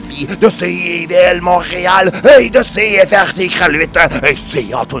CJMD Lévis, de CIBL Montréal et de CFRT Kraluit et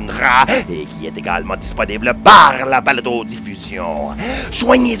c'est en toundra et qui est également disponible par la balado-diffusion.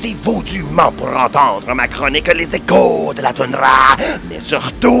 Joignez-y-vous dûment pour entendre ma chronique Les Échos de la toundra, mais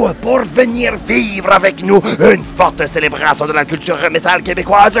surtout pour venir vivre avec nous une forte célébration de la culture métal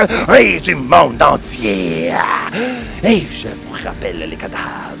québécoise et du monde entier. Et je vous rappelle, les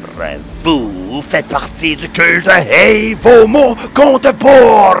cadavres, vous faites partie du culte et vos mots comptent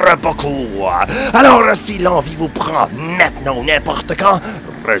pour beaucoup. Alors, si l'envie vous prend maintenant ou n'importe quand,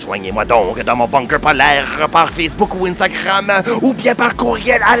 rejoignez-moi donc dans mon bunker polaire par Facebook ou Instagram ou bien par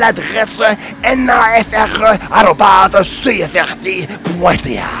courriel à l'adresse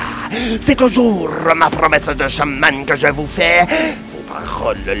nafre@cfrt.ca. C'est toujours ma promesse de chaman que je vous fais. Vos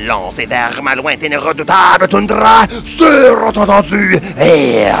paroles lancées vers ma lointaine et redoutable toundra seront entendues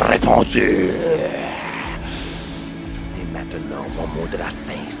et répondues. Et maintenant, mon mot de la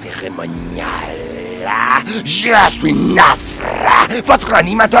fin cérémonial. Je suis Nafre, votre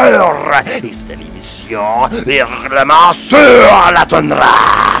animateur, et c'est l'émission Hurlement sur la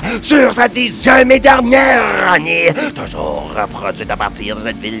toundra, sur sa 10e et dernière année, toujours produite à partir de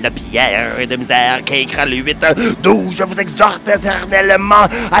cette ville de pierre et de misère qu'est Kraluit, d'où je vous exhorte éternellement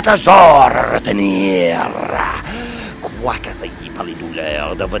à toujours retenir. Quoi qu'assailli par les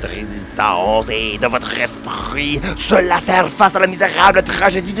douleurs de votre résistance et de votre esprit, cela faire face à la misérable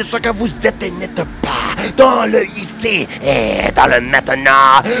tragédie de ce que vous êtes et n'êtes pas, dans le ici et dans le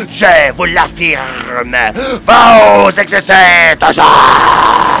maintenant, je vous l'affirme, vous existez toujours!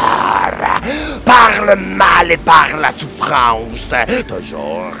 Par le mal et par la souffrance,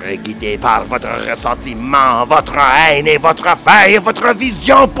 toujours guidé par votre ressentiment, votre haine et votre faim et votre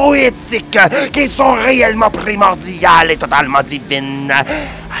vision poétique, qui sont réellement primordiales et totalement divines.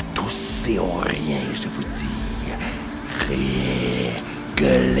 À tous et aux rien, je vous dis, criez,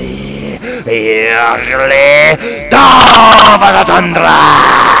 gueulez et hurlez dans votre toundra!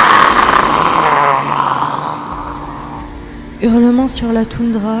 Hurlement sur la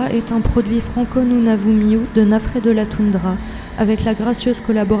toundra est un produit franco-nunavummiu de Nafre de la toundra, avec la gracieuse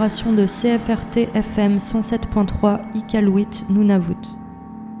collaboration de CFRT FM 107.3 Iqaluit Nunavut.